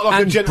 He's not like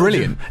And a gentle...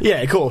 brilliant.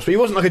 Yeah, of course, but he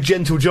wasn't like a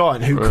gentle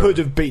giant who could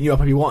have beaten you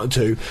up if he wanted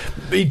to.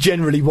 But he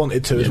generally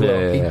wanted to as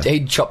well. Yeah.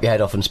 He'd chop your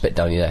head off and spit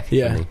down your neck.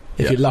 Yeah, wouldn't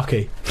if you're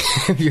lucky.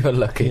 he? If you're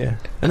lucky. Yeah.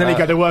 And then he'd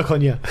go to work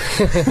on you.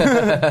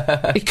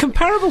 He's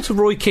comparable to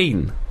Roy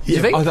Keane. Do you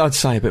think? I'd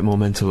say a bit more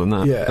mental than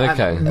that. Yeah.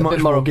 Okay. and A much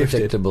bit more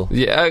gifted. unpredictable.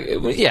 Yeah,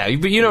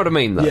 but you know what I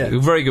mean, though. Yeah. A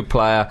very good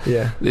player.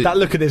 Yeah. That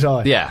look in his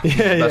eye. Yeah,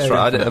 that's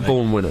right. A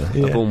born winner.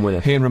 Yeah. A born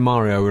winner. He and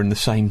Romario were in the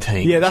same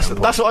team. Yeah, that's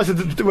what I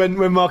said when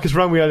Marcus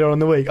rang me earlier on in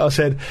the week. I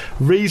said,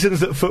 reasons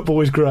that football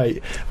is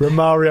great,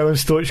 Romario and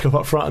Stoichkov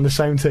up front in the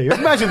same team.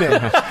 Imagine it.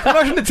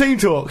 Imagine the team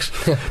talks.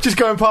 Just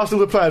going past all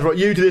the players, right,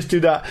 you do this, do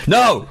that.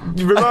 No!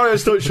 Romario and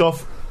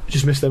Stoichkov,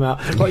 just missed them out.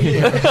 Like,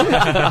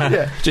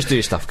 yeah. Just do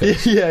your stuff,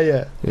 guys.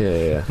 Yeah.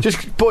 Yeah.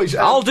 Just, boys,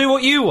 I'll do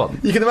what you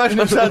want. you can imagine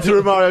him saying to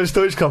Romario and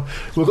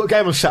Stoichkov, we've got a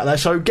game on Saturday,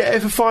 so get here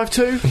for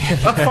 5-2,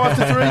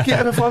 5-3,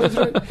 get here for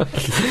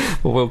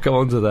 5-3. Well, we'll go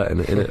on to that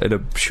in a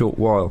short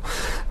while.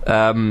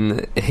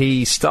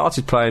 He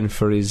started playing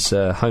for his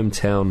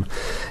hometown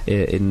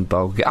in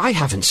Bulgaria. I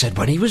haven't said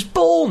when he was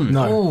born.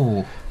 No.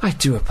 Oh. I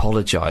do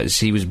apologise.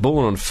 He was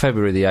born on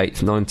February the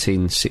 8th,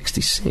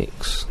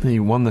 1966. He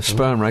won the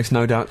sperm race,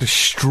 no doubt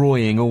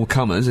destroying all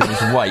comers in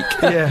his wake,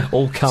 Yeah.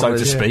 All so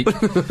comers. to speak.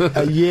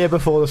 A year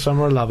before the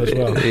Summer of Love as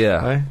well.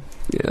 Yeah. Eh?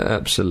 Yeah,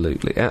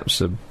 absolutely.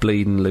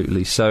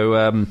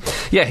 So,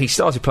 he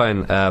started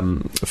playing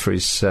for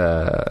his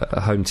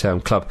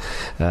hometown club.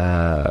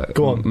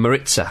 Go on.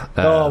 Maritza.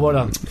 Oh, well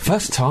done.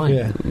 First time.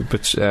 Yeah.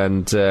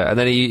 And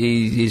then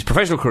his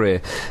professional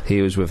career,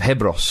 he was with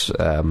Hebros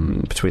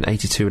between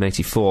 82 and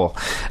 84,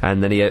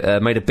 and then he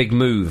made a big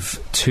move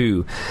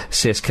to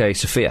CSKA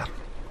Sofia.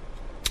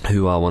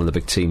 who are one of the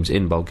big teams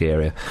in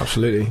Bulgaria.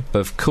 Absolutely.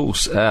 Of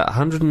course,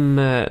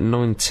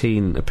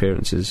 119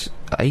 appearances,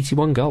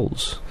 81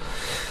 goals.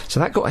 So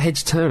that got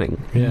heads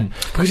turning. Yeah.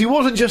 Because he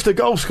wasn't just a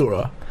goal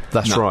scorer.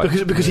 That's right.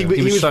 Because he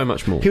was so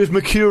much more. He was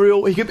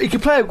mercurial. He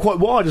could play quite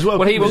wide as well.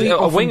 Well, he was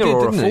a winger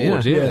or a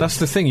forward. Yeah. That's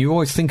the thing. You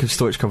always think of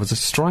Stoichkov as a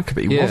striker,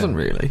 but he wasn't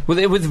really.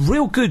 With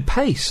real good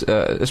pace,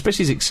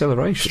 especially his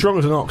acceleration. Strong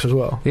as an ox as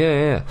well.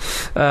 Yeah.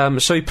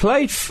 So he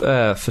played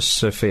for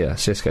Sofia,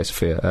 CSKA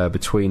Sofia,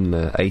 between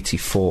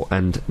 84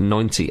 and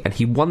 90, and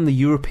he won the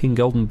European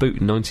Golden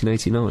Boot in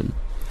 1989.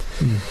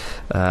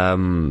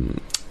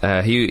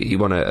 He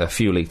won a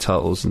few league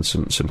titles and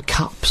some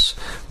cups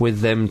with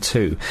them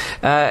too.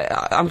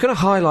 I'm going to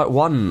highlight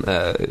one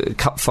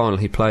cup final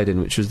he played in,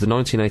 which was the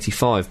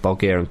 1985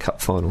 Bulgarian Cup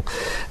final,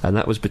 and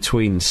that was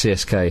between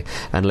CSKA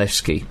and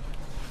Levski.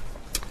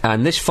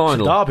 And this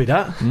final, it's a derby,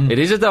 that. It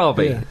is a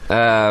derby.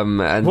 Yeah.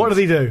 And what did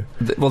he do?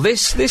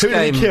 This Who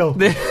game. Did he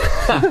kill?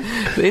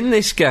 In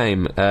this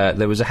game,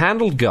 there was a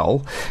handled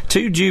goal,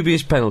 2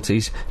 dubious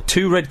penalties,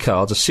 2 red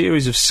cards, a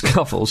series of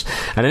scuffles,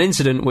 and an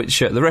incident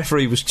which the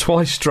referee was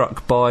twice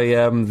struck by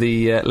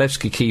the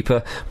Levski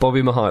keeper,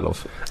 Bobby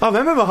Mihailov. I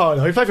remember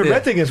Mihailov. He played for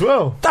Reading as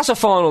well. That's a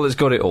final that's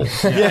got it all.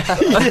 yeah.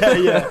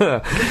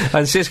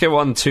 And CSKA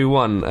won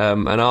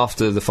 2-1, and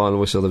after the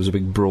final whistle, there was a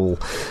big brawl,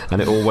 and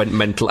it all went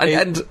mental.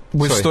 And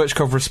was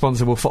Stoichkov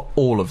responsible for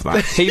all of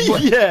that? He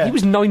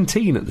was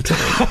 19 at the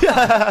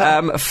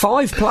time.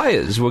 5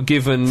 players were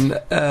given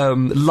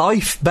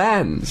life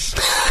bans.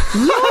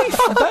 Life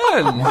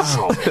bans!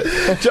 Wow.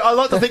 I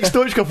like to think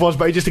Stoichkov was,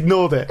 but he just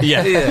ignored it.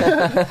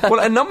 Yeah. Well,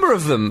 a number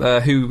of them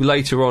who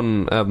later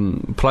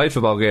on played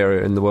for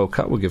Bulgaria in the World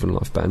Cup were given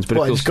life bans. But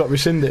it just got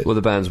rescinded? Well,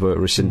 the bans were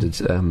rescinded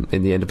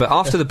in the end. But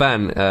after the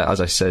ban, as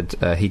I said,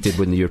 he did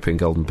win the European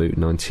Golden Boot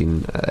in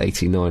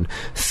 1989.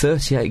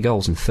 38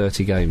 goals in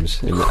 30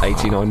 games in the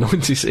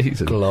 89-90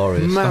 season.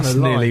 Glorious. Man, that's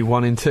nearly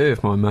 1 in 2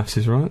 if my maths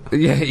is right.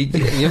 Yeah,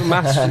 your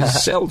maths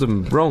is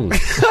seldom wrong.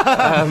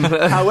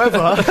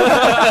 However...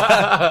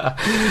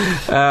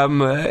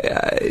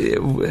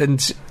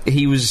 and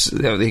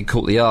he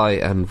caught the eye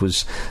and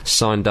was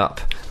signed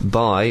up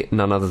by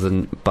none other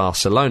than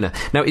Barcelona.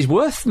 Now, it's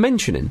worth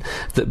mentioning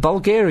that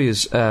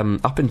Bulgaria's,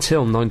 up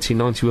until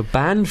 1990, were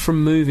banned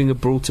from moving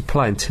abroad to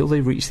play until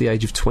they reached the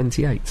age of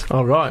 28.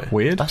 Oh, right.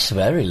 Weird. That's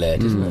very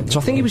late, isn't it? So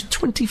I think he was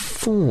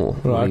 24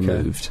 when he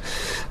moved.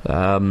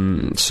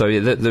 So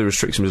the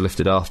restriction was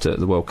lifted after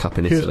the World Cup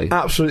in Italy. He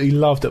was absolutely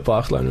loved at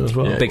Barcelona as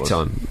well. Yeah, big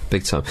time.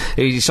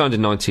 He signed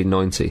in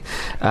 1990,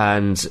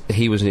 and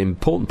he was an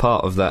important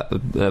part of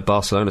that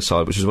Barcelona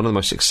side, which was one of the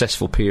most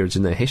successful periods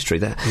in their history.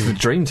 It was a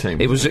dream team.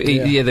 It was,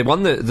 they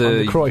won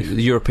the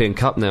European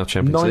Cup, now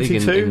Champions League,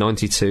 in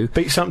 92.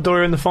 Beat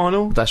Sampdoria in the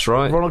final. That's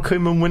right. Ronald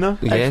Koeman winner,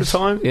 extra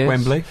time. Yes.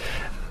 Wembley.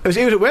 It was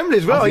at Wembley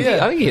as well, I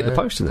think he hit the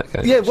post in that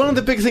game. Yeah, one of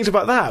the big things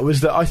about that was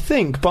that I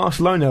think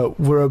Barcelona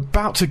were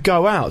about to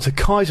go out to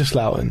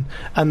Kaiserslautern,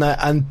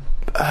 and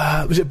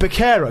was it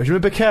Becerra? Do you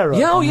remember Becerra?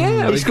 Yeah,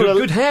 yeah. He scored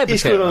good hair, He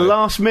scored a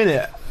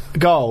last-minute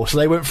goal, so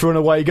they went through an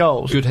away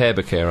goals. Good hair,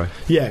 Becerra.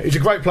 Yeah, he's a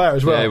great player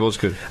as well. Yeah, he was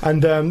good.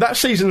 And that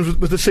season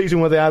was the season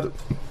where they had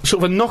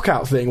sort of a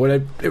knockout thing,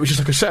 where it was just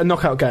like a set of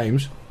knockout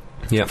games.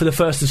 Yep. For the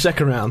first and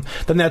second round.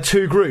 Then they had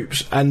 2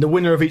 groups, and the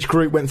winner of each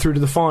group went through to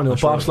the final.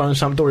 That's Barcelona and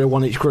Sampdoria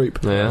won each group.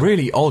 Yeah.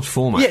 Really odd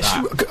format. Yes,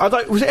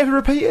 was it ever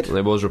repeated?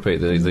 It was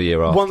repeated the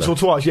year after. Once or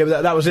twice, yeah,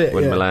 but that was it.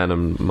 When Milan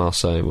and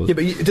Marseille was. Yeah,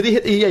 but did he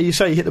hit? Yeah, you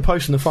say he hit the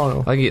post in the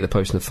final. I think he hit the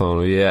post in the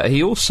final. Yeah,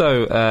 he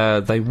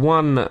also they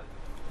won.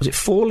 Was it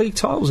 4 league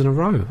titles in a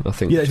row? I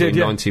think. Yeah, between did,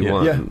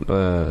 91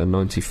 and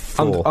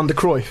 94. Under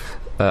Cruyff.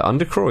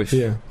 Under Cruyff.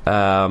 Yeah.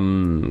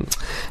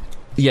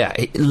 Yeah,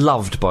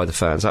 loved by the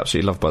fans,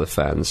 absolutely loved by the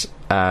fans.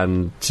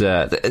 And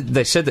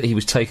they said that he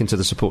was taken to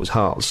the supporters'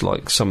 hearts,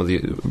 like some of the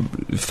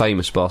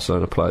famous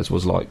Barcelona players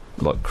was like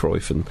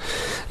Cruyff and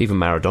even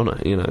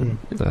Maradona, you know.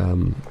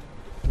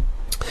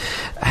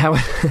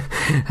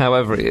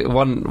 However,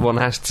 one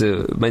has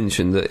to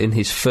mention that in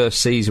his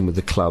first season with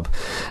the club,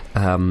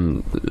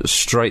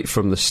 straight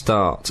from the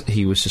start,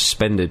 he was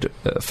suspended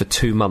for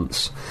 2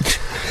 months.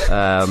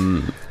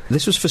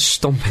 This was for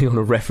stomping on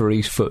a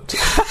referee's foot.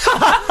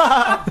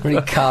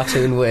 Really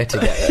cartoon way to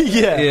get it.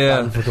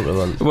 Yeah. For a couple of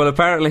months. Well,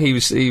 apparently he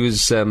was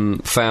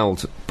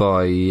fouled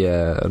by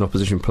an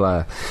opposition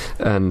player,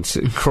 and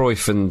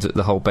Cruyff and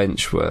the whole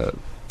bench were,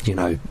 you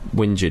know,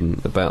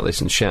 whinging about this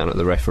and shouting at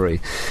the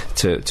referee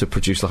to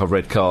produce like a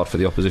red card for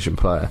the opposition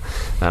player.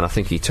 And I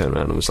think he turned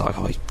around and was like,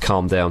 he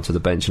calmed down to the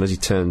bench, and as he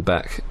turned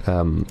back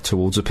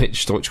towards the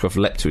pitch, Stoichkov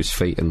leapt to his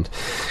feet and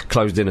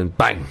closed in and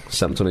bang,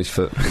 stamped on his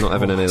foot. Not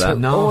having any of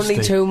that. Only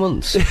 2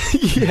 months.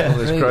 Yeah.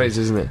 It's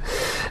crazy, isn't it?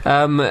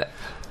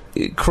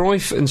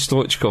 Cruyff and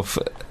Stoichkov,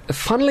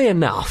 funnily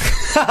enough,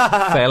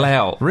 fell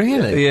out.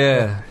 Really?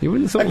 Yeah. You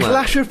wouldn't have thought A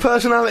clash of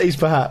personalities,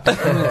 perhaps.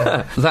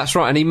 That's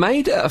right, and he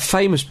made a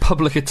famous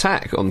public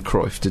attack on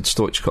Cruyff, did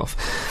Stoichkov.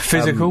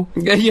 Physical?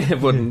 Yeah,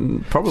 well,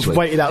 probably. Just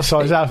waited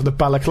outside his house with a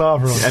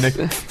balaclava on. And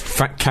a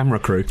fat camera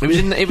crew.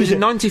 It was in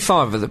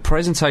 '95 at the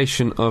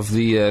presentation of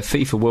the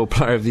FIFA World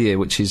Player of the Year,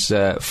 which his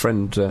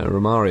friend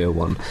Romario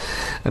won,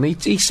 and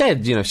he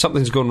said,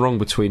 something's gone wrong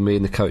between me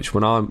and the coach.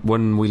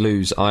 When we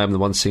lose, I am the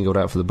one singled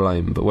out for the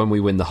blame, but when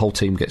we win, the whole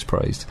team gets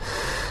praised.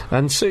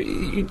 And so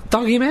you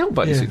dug him out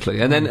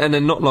basically, and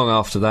then not long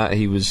after that,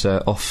 he was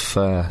off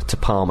to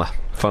Parma.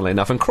 Funnily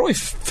enough, and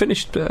Cruyff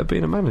finished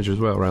being a manager as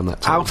well around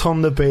that time. Out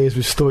on the beers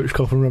with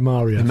Stoichkov and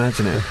Romario.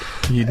 Imagine it.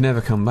 You'd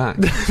never come back.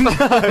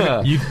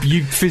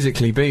 You'd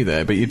physically be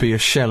there, but you'd be a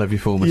shell of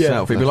your former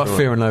self. It'd be like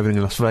Fear and Loathing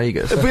in Las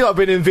Vegas. It'd be like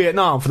being in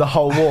Vietnam for the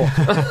whole war.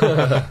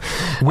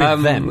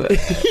 With them.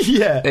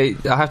 Yeah.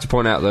 I have to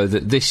point out, though,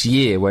 that this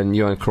year, when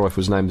Johan Cruyff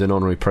was named an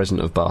honorary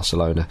president of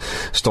Barcelona,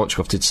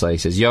 Stoichkov did say, he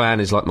says, Johan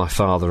is like my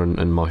father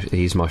and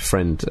he's my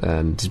friend,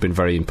 and he's been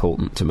very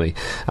important to me,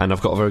 and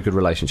I've got a very good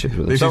relationship with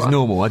him. This is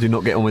normal. I do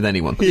not get on with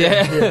anyone.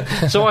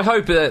 Yeah. So I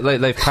hope that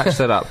they've patched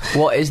that up.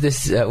 What is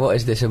this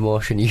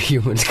emotion you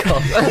humans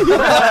got?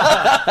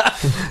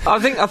 I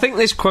think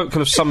this quote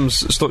kind of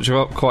sums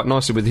Stoichkov up quite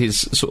nicely with his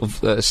sort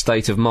of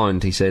state of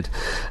mind. He said,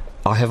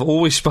 I have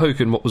always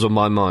spoken what was on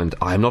my mind.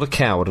 I am not a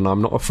coward, and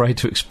I'm not afraid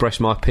to express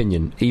my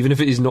opinion, even if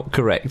it is not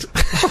correct.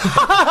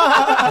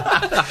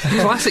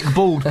 Classic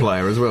bald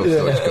player as well,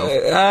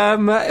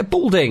 Stoichkov.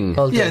 Balding.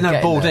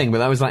 Balding, but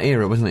that was that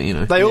era, wasn't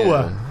it? They all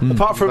were.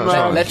 Apart from...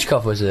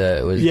 Lechkov was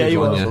he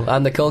was.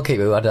 And the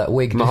goalkeeper who had that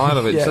wig.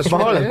 Mihailovic.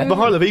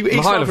 Mihailovic.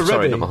 He started for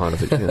sorry, Reading. not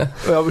Mihailovic, yeah.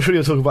 Well, I'm sure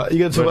you're talking about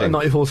the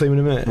 94 team in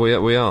a minute.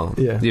 We are.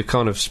 Yeah. You've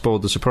kind of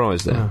spoiled the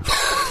surprise there.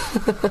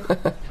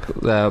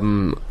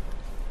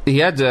 He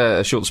had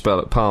a short spell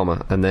at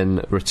Parma and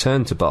then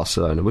returned to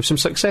Barcelona with some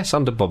success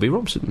under Bobby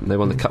Robson. They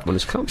won the Cup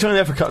Winners' Cup. He was only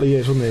there for a couple of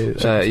years,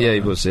 wasn't he? He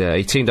was. Yeah,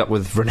 he teamed up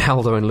with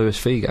Ronaldo and Luis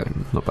Figo.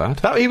 Not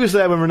bad. He was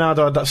there when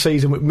Ronaldo had that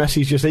season with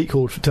Messi's just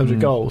equalled in terms of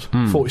goals.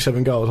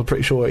 47 goals. I'm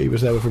pretty sure he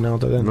was there with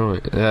Ronaldo then.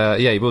 Right.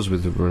 Yeah, he was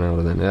with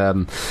Ronaldo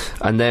then.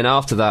 And then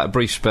after that, a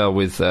brief spell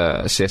with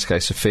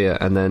CSKA Sofia,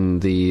 and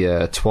then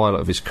the twilight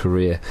of his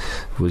career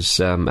was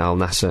Al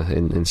Nassr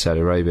in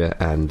Saudi Arabia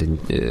and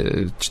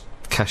in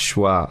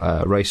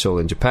Kashiwa Reysol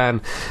in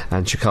Japan,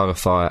 and Chicago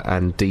Fire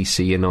and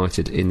DC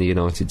United in the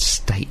United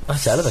States.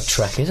 That's a hell of a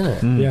trek, isn't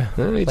it? Yeah.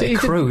 He did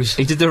cruise.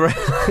 He did the...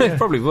 It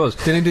probably was.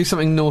 Did he do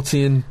something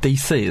naughty in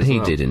DC as well?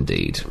 He did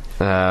indeed.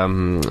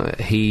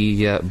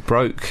 He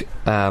broke...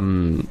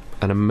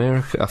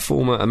 a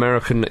former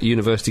American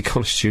University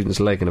College student's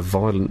leg in a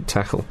violent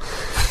tackle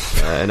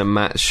in a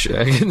match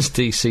against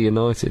DC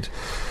United.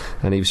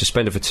 And he was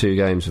suspended for 2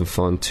 games and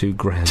fined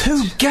 $2,000.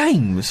 2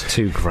 games?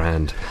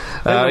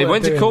 $2,000. He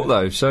went to court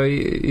though, so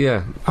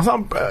yeah. I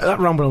thought that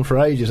ran on for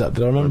ages.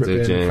 Did I remember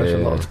it being pressed a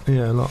lot?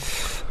 Yeah, a lot.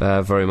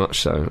 Very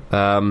much so.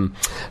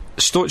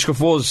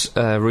 Stoichkov was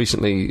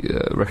recently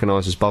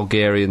recognised as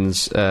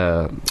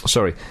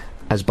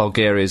as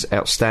Bulgaria's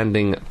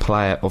outstanding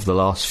player of the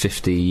last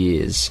 50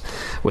 years,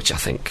 which I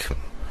think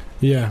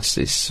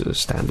is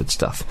standard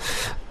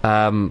stuff.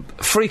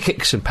 Free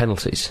kicks and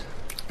penalties.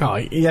 Oh,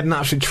 he had an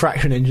absolute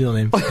traction engine on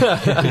him.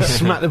 He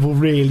smacked the ball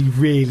really,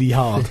 really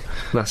hard.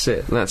 That's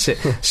it.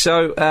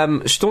 So,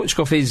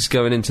 Stoichkov is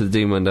going into the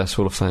Dean Windass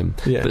Hall of Fame,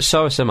 but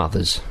so are some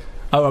others.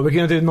 Oh, right, we're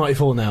going to do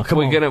 94 now.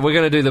 We're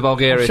going to do the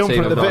Bulgaria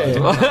team.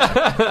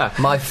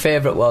 My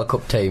favourite World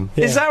Cup team.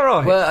 Yeah. Is that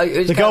right? Well,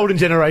 the golden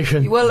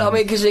generation. Well, I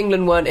mean, because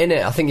England weren't in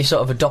it, I think you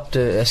sort of adopt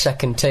a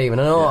second team.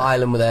 And I know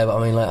Ireland were there, but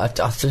I mean, like,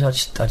 I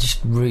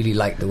just really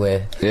like the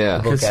way the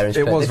Bulgarians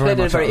played. It was they very played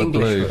much very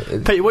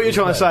English. Pete, what you're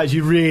trying to say is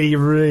you really,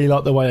 really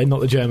like the way they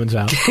knocked the Germans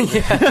out. Is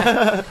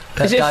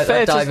it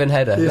fair diving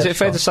header. Is it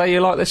fair to say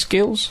you like their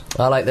skills?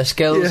 I like their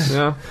skills.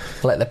 Yeah.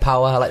 I like their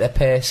power. I like their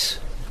pace.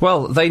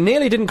 Well, they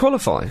nearly didn't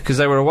qualify because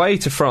they were away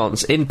to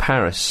France in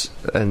Paris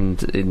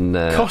and in...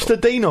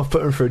 Kostadinov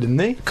put them through, didn't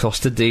he?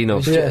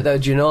 Kostadinov.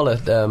 Ginola.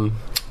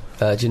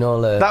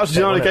 Ginola. That was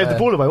Ginola gave the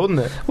ball away, wasn't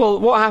it? Well,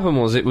 what happened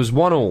was it was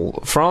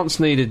 1-1. France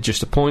needed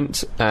just a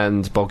point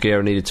and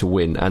Bulgaria needed to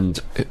win. And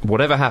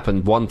whatever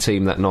happened, one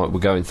team that night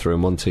were going through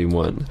and one team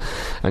weren't.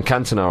 And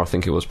Cantona, I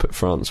think it was, put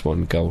France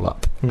 1 goal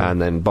up.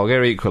 And then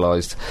Bulgaria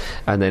equalised.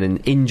 And then in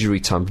injury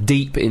time,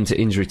 deep into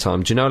injury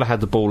time, Ginola had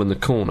the ball in the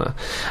corner.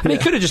 And he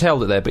could have just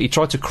held it there, but he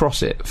tried to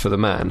cross it for the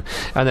man.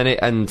 And then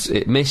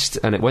it missed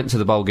and it went to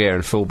the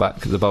Bulgarian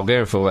fullback. The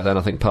Bulgarian fullback then,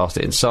 I think, passed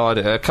it inside.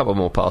 A couple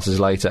more passes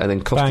later. And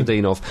then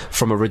Kostadinov...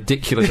 from a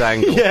ridiculous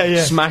angle,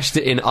 smashed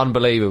it in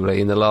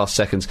unbelievably in the last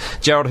seconds.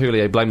 Gerard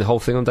Houllier blamed the whole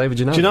thing on David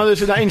Ginola. Do you know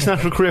that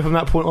international career from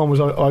that point on was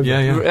over?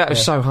 It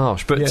was so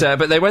harsh, but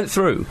they went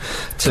through.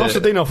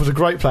 Kostadinov was a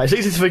great player. It's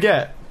easy to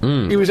forget.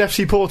 He was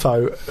FC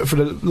Porto for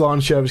the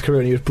lion's share of his career,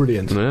 and he was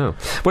brilliant. Yeah.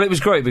 Well, it was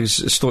great because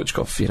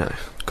Stoichkov,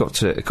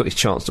 got his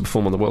chance to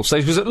perform on the world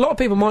stage because a lot of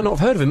people might not have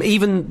heard of him,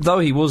 even though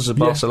he was a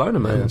Barcelona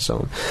man and so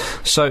on.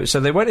 So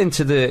they went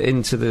into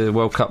the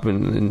World Cup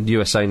in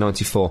USA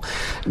 '94,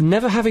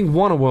 never having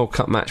won a World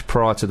Cup match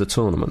prior to the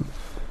tournament.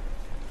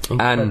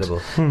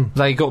 Incredible. And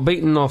they got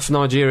beaten off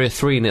Nigeria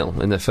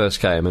 3-0 in their first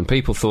game, and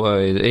people thought, oh,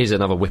 here's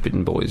another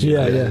whipping, boys.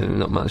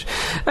 Not much.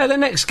 The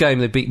next game,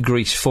 they beat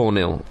Greece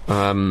 4-0.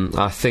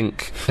 I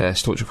think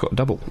Stoichkov got a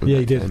double. Yeah,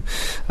 he did.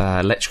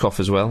 Lechkov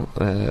as well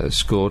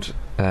scored.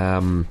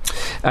 And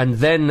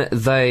then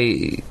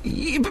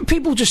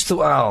people just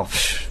thought,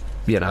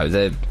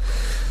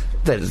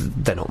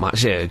 they're not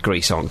much. Yeah,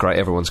 Greece aren't great.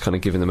 Everyone's kind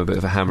of giving them a bit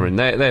of a hammering.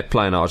 They're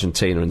playing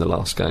Argentina in the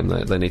last game.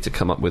 They need to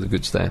come up with the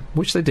goods there,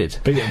 which they did.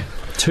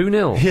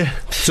 2-0. Yeah.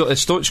 So,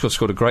 Stoichkov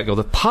scored a great goal.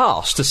 The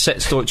pass to set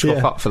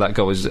Stoichkov up for that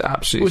goal is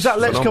absolutely Was that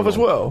Lechkov as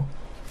well?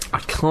 I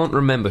can't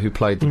remember who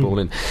played the ball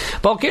in.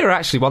 Bulgaria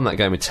actually won that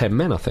game with 10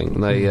 men, I think.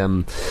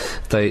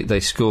 They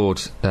scored.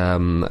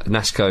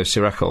 Nasko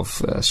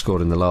Sirakov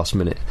scored in the last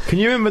minute. Can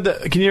you remember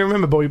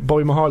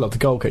Bobby Mihailov, the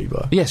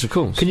goalkeeper? Yes, of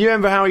course. Can you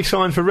remember how he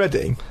signed for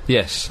Reading?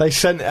 Yes. They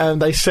sent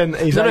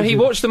his No, he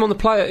watched them on in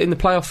the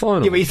playoff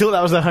final. Yeah, but he thought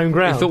that was their home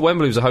ground. He thought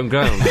Wembley was a home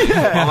ground.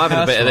 I'm having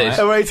a bit of this.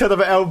 And when he turned up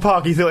at Elm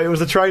Park, he thought it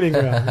was the training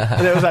ground,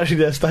 and it was actually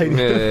their stadium.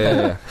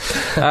 Yeah.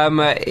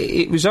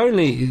 It was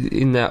only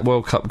in that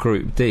World Cup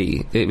Group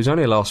D. It was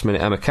only a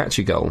last-minute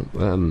Amokachi goal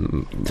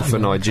for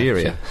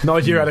Nigeria.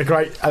 Nigeria had a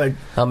great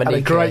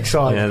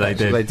side. Yeah, they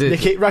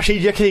did.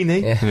 Rashid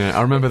Yakini. Yeah,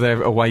 I remember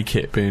their away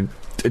kit being.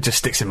 It just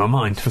sticks in my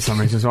mind for some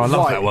reason. So I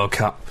love that World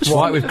Cup. It's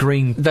white with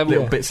green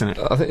little bits in it.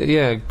 I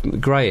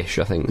think, greyish.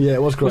 I think. Yeah,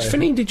 it was grey. Was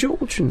Finidi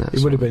George in that?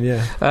 It would have been,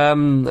 yeah.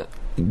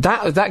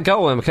 That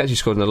goal Amokachi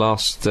scored in the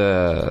last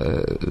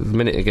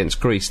minute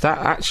against Greece, that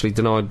actually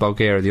denied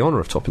Bulgaria the honour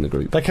of topping the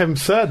group. They came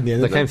third in the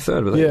end. They came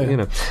third, but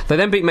they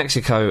then beat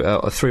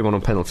Mexico 3-1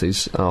 on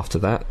penalties after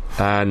that,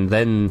 and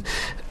then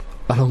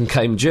along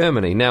came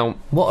Germany. Now,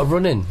 what a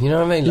run-in, you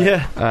know what I mean?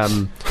 Yeah.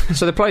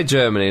 So they played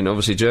Germany, and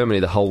obviously Germany,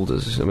 the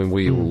holders. I mean,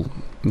 we all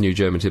knew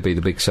Germany to be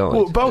the big side.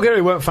 Well,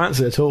 Bulgaria weren't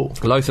fancy at all.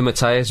 Lothar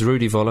Matthäus,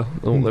 Rudi Voller,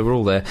 they were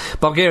all there.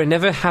 Bulgaria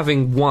never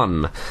having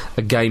won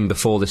a game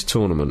before this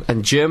tournament,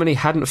 and Germany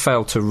hadn't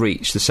failed to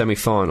reach the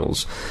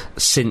semi-finals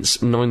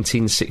since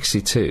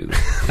 1962.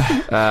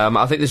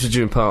 I think this was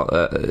due in part,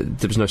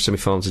 there was no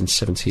semi-finals in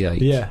 78.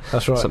 Yeah,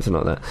 that's right. Something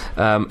like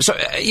that. So,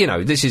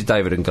 this is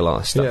David and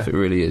Goliath stuff, it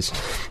really is.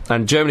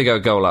 And Germany go a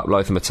goal up,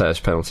 Lothar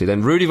Matthäus penalty.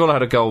 Then Rudi Voller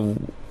had a goal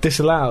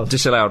disallowed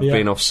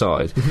being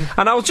offside.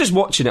 And I was just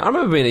watching it. I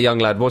remember being a young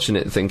lad watching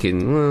it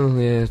thinking, well,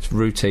 yeah, it's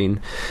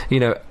routine.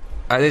 And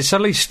then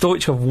suddenly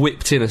Stoichkov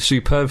whipped in a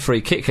superb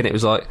free kick, and it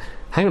was like,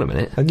 hang on a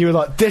minute. And you were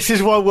like, this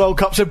is why World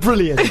Cups are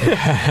brilliant.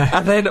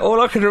 And then all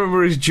I can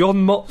remember is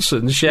John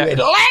Motson shouting,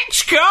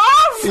 Lechkov!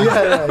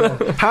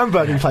 Yeah.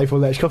 Hamburg he played for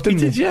Lechkov, didn't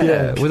he? Did,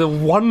 yeah. With a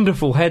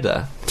wonderful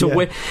header.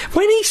 When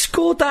he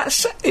scored that,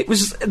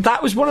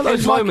 that was one of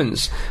those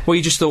moments where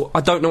you just thought,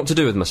 I don't know what to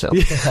do with myself.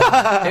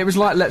 It was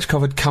like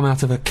Lechkov had come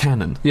out of a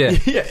cannon. Yeah.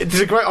 There's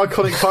a great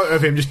iconic photo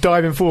of him just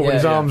diving forward with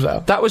his arms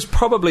out. That was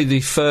probably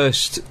the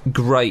first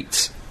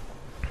great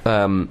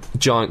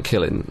giant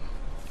killing,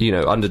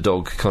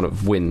 underdog kind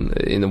of win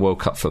in the World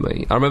Cup for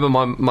me. I remember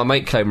my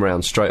mate came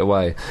round straight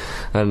away,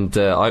 and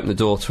I opened the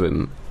door to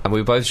him, and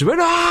we both just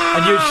went, ah!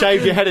 And you'd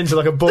shaved your head into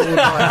like a bald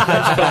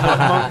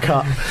monk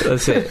cut.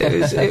 That's it.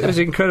 It was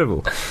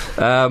incredible.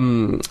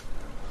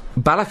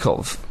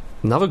 Balakov,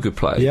 another good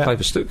player, played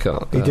for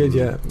Stuttgart. He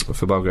did,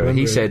 for Bulgaria.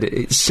 He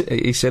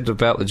said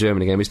about the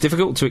Germany game, it's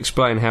difficult to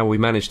explain how we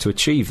managed to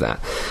achieve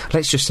that.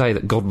 Let's just say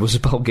that God was a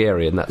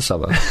Bulgarian that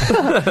summer. Do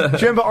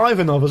you remember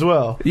Ivanov as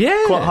well?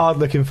 Yeah, quite hard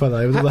looking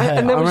fellow with all the hair. I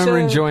remember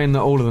enjoying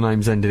that all of the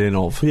names ended in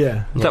ov.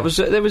 Yeah, that was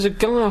there was a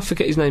guy, I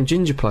forget his name,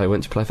 ginger player,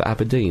 went to play for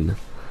Aberdeen.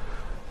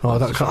 Oh,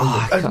 that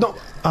can't.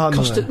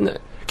 Of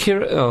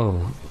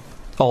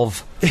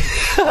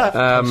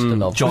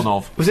John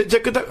Ov. Was it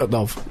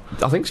Jagodov?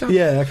 I think so.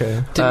 Yeah,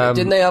 okay.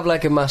 Didn't they have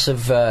like a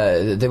massive?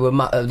 They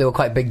were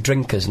quite big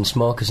drinkers and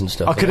smokers and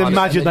stuff. I could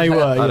imagine they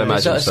were. I'd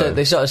imagine so.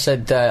 They sort of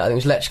said. I think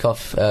it was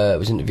Lechkov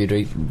was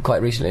interviewed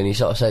quite recently, and he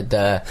sort of said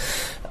that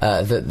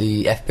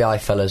the FBI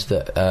fellas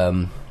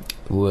that.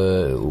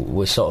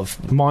 Were sort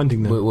of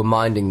minding them. Were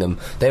minding them.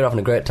 They were having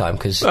a great time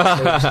because they were going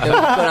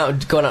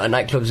out to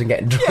nightclubs and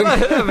getting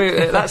drunk. I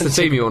mean, that's the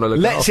team you want to look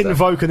at. Let's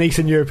invoke an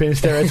Eastern European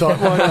stereotype.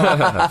 Why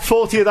not?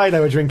 40 a day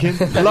they were drinking.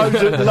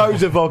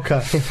 Loads of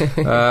vodka.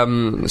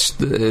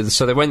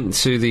 So they went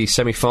to the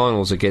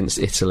semi-finals against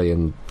Italy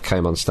and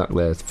came unstuck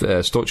there.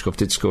 Stoichkov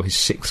did score his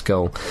 6th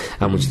goal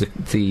and was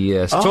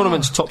the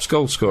tournament's top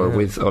goal scorer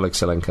with Oleg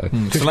Salenko.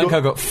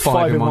 Salenko got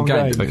 5 in one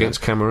game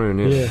against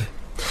Cameroon.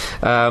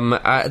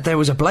 There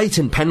was a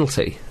blatant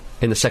penalty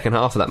in the second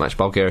half of that match.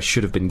 Bulgaria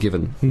should have been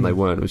given, and they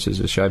weren't, which is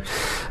a shame.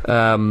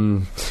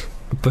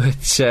 But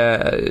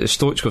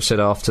Stoichkov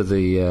said after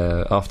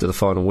the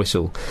final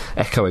whistle,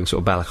 echoing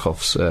sort of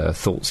Balakov's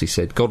thoughts, he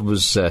said, God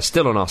was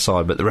still on our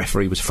side, but the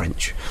referee was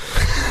French.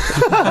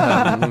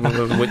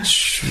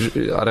 Which,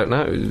 I don't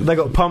know. They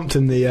got pumped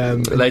in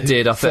the they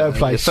did, I think.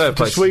 Third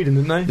place. Sweden,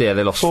 didn't they? Yeah,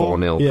 they lost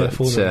 4-0. Yeah, but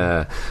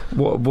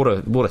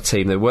 4-0. What a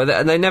team they were.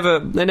 And they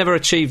never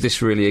achieved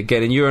this really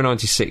again. In Euro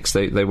 96,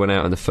 they went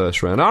out in the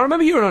first round. I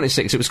remember Euro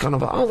 96, it was kind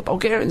of like, the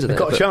Bulgarians are there. They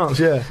got a chance,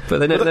 yeah. But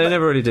they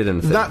never really did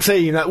anything. That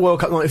team, that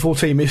World Cup 94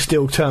 team is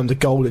still termed a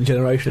golden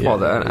generation.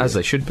 Well, as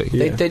they should be.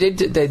 Yeah.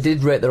 They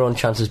did rate their own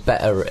chances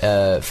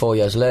better 4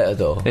 years later,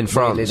 though. In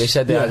France. Really, they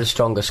said they had a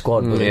stronger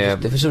squad,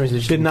 but for some reason they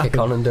just didn't kick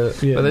on and do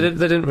it. Yeah. But they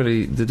didn't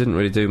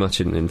really do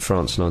much in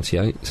France in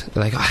 '98.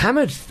 They got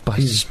hammered by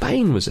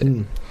Spain, was it?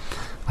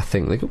 I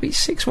think they got beat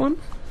 6-1.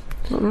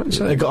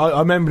 I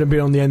remember them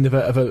being on the end of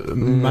a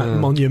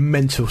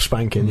monumental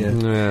spanking.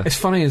 Yeah. It's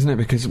funny, isn't it?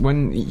 Because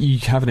when you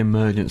have an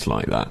emergence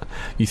like that,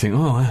 you think, a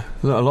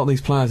lot of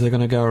these players are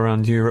going to go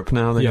around Europe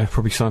now. They're going to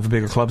probably sign for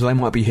bigger clubs. They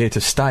might be here to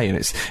stay, and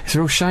it's a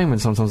real shame when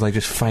sometimes they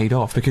just fade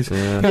off because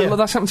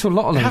that's happened to a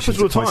lot of nations.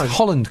 Happens all the time.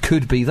 Holland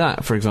could be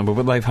that, for example,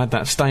 but they've had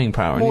that staying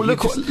power. Well,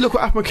 look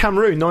what happened with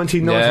Cameroon.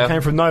 1990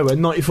 came from nowhere.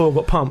 94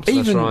 got pumped.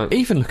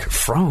 Even look at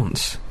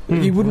France.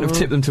 You wouldn't have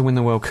tipped them to win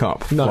the World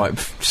Cup, sort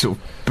of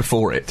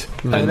before it.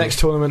 And the next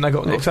tournament they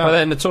got knocked out. But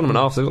then the tournament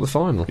after they got the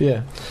final.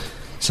 Yeah.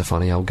 It's a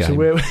funny old game. So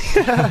but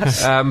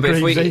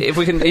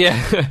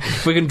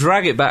if we can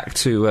drag it back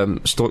to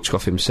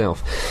Stoichkov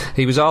himself,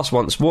 he was asked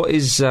once, "What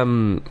is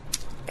your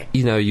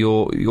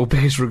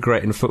biggest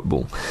regret in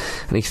football?"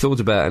 And he thought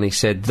about it and he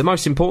said, "The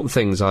most important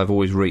things I've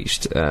always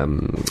reached."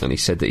 And he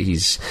said that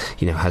he's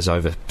has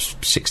over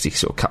 60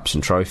 sort of cups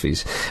and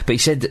trophies. But he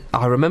said,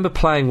 "I remember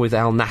playing with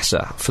Al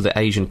Nassr for the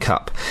Asian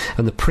Cup,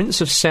 and the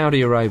Prince of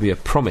Saudi Arabia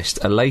promised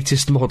a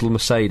latest model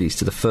Mercedes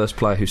to the first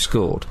player who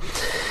scored.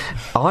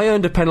 I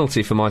earned a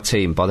penalty for my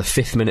team by the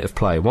 5th minute of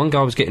play. One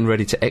guy was getting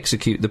ready to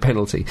execute the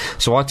penalty,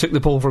 so I took the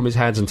ball from his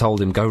hands and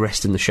told him, 'Go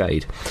rest in the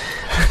shade.'"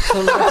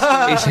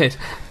 He said,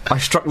 "I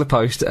struck the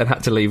post and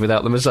had to leave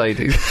without the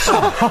Mercedes."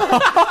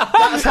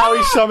 That's how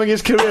he's summing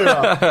his career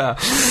up.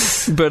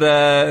 But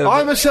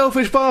I'm a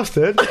selfish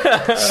bastard.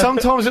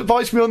 Sometimes it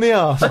bites me on the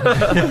arse.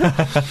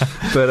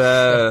 But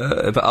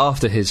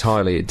after his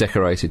highly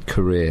decorated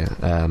career,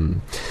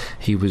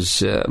 he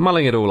was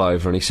mulling it all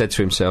over, and he said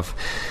to himself,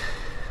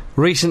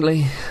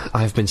 "Recently,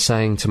 I've been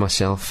saying to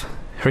myself,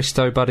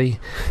 Christo, buddy,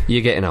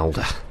 you're getting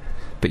older,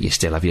 but you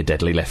still have your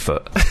deadly left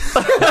foot."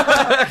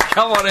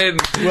 Come on in.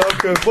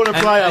 Welcome. What a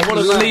player. What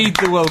a lead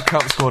the World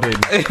Cup squad in.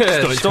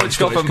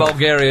 Stoichkov and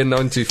Bulgaria in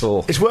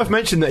 94. It's worth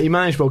mentioning that he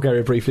managed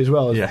Bulgaria briefly as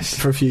well. Yes.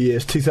 For a few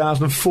years.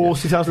 2004,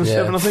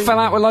 2007, I think. Fell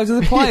out with loads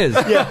of the players.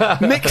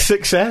 Mixed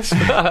success.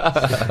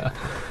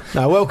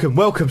 Now,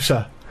 welcome,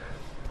 sir.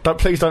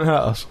 Please don't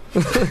hurt us.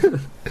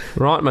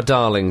 Right, my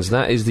darlings,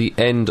 that is the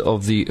end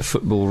of the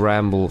Football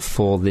Ramble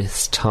for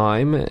this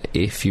time.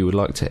 If you would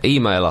like to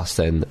email us,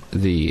 then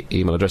the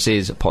email address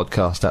is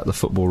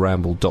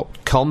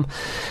podcast@thefootballramble.com,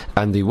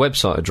 and the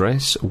website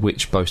address,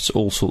 which boasts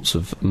all sorts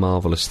of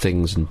marvellous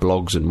things and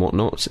blogs and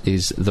whatnot,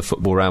 is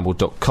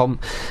thefootballramble.com.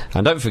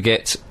 And don't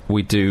forget,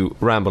 we do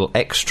Ramble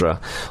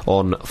Extra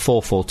on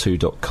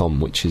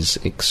 442.com, which is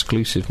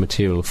exclusive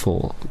material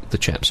for the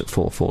chaps at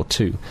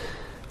 442.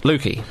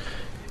 Lukey.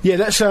 Yeah,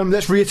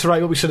 let's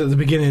reiterate what we said at the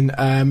beginning.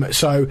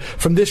 So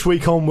from this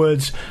week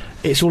onwards,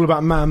 it's all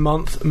about Man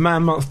Month,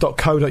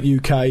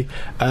 manmonth.co.uk,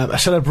 a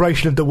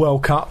celebration of the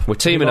World Cup. We're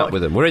teaming up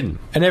with them, we're in.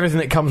 And everything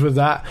that comes with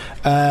that.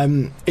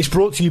 It's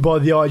brought to you by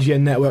the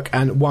IGN Network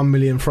and 1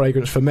 Million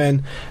Fragrance for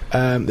Men.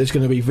 There's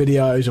going to be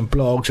videos and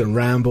blogs and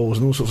rambles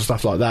and all sorts of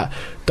stuff like that.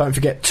 Don't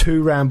forget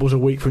 2 rambles a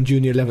week from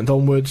June the 11th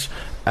onwards.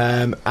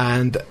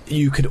 And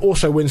you could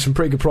also win some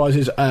pretty good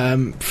prizes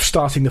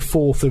starting the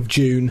 4th of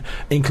June,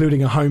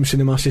 including a home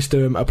cinema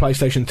system, a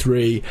PlayStation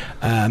 3,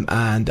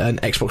 and an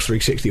Xbox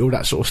 360, all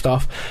that sort of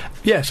stuff.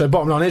 Yeah, so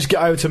bottom line is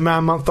get over to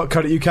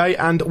manmonth.co.uk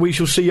and we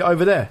shall see you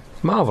over there.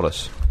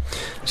 Marvellous.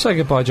 Say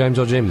goodbye, James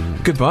or Jim.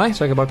 Goodbye.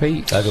 Say goodbye,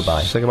 Pete.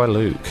 Goodbye. Say goodbye,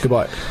 Luke.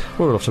 Goodbye.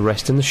 We're off to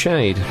rest in the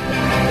shade.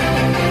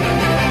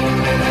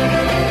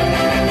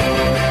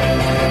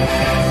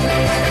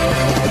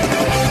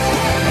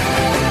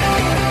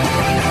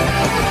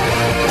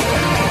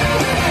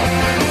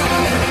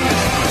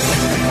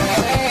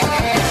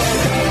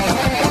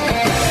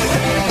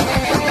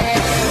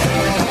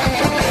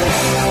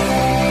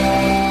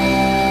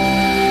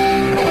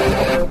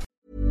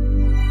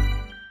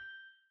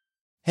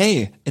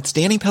 Hey, it's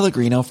Danny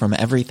Pellegrino from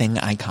Everything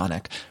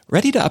Iconic.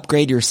 Ready to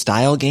upgrade your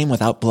style game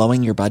without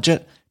blowing your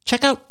budget?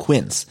 Check out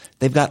Quince.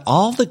 They've got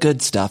all the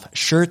good stuff,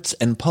 shirts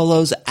and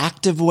polos,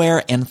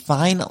 activewear, and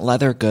fine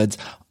leather goods,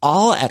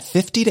 all at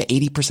 50 to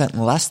 80%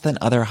 less than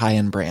other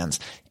high-end brands.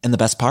 And the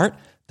best part?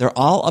 They're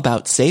all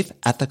about safe,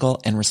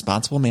 ethical, and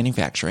responsible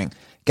manufacturing.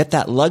 Get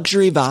that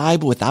luxury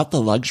vibe without the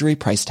luxury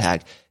price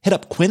tag. Hit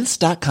up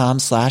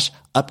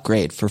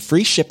quince.com/upgrade for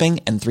free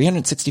shipping and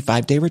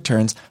 365-day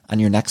returns on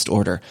your next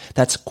order.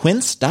 That's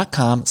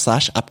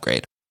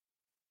quince.com/upgrade.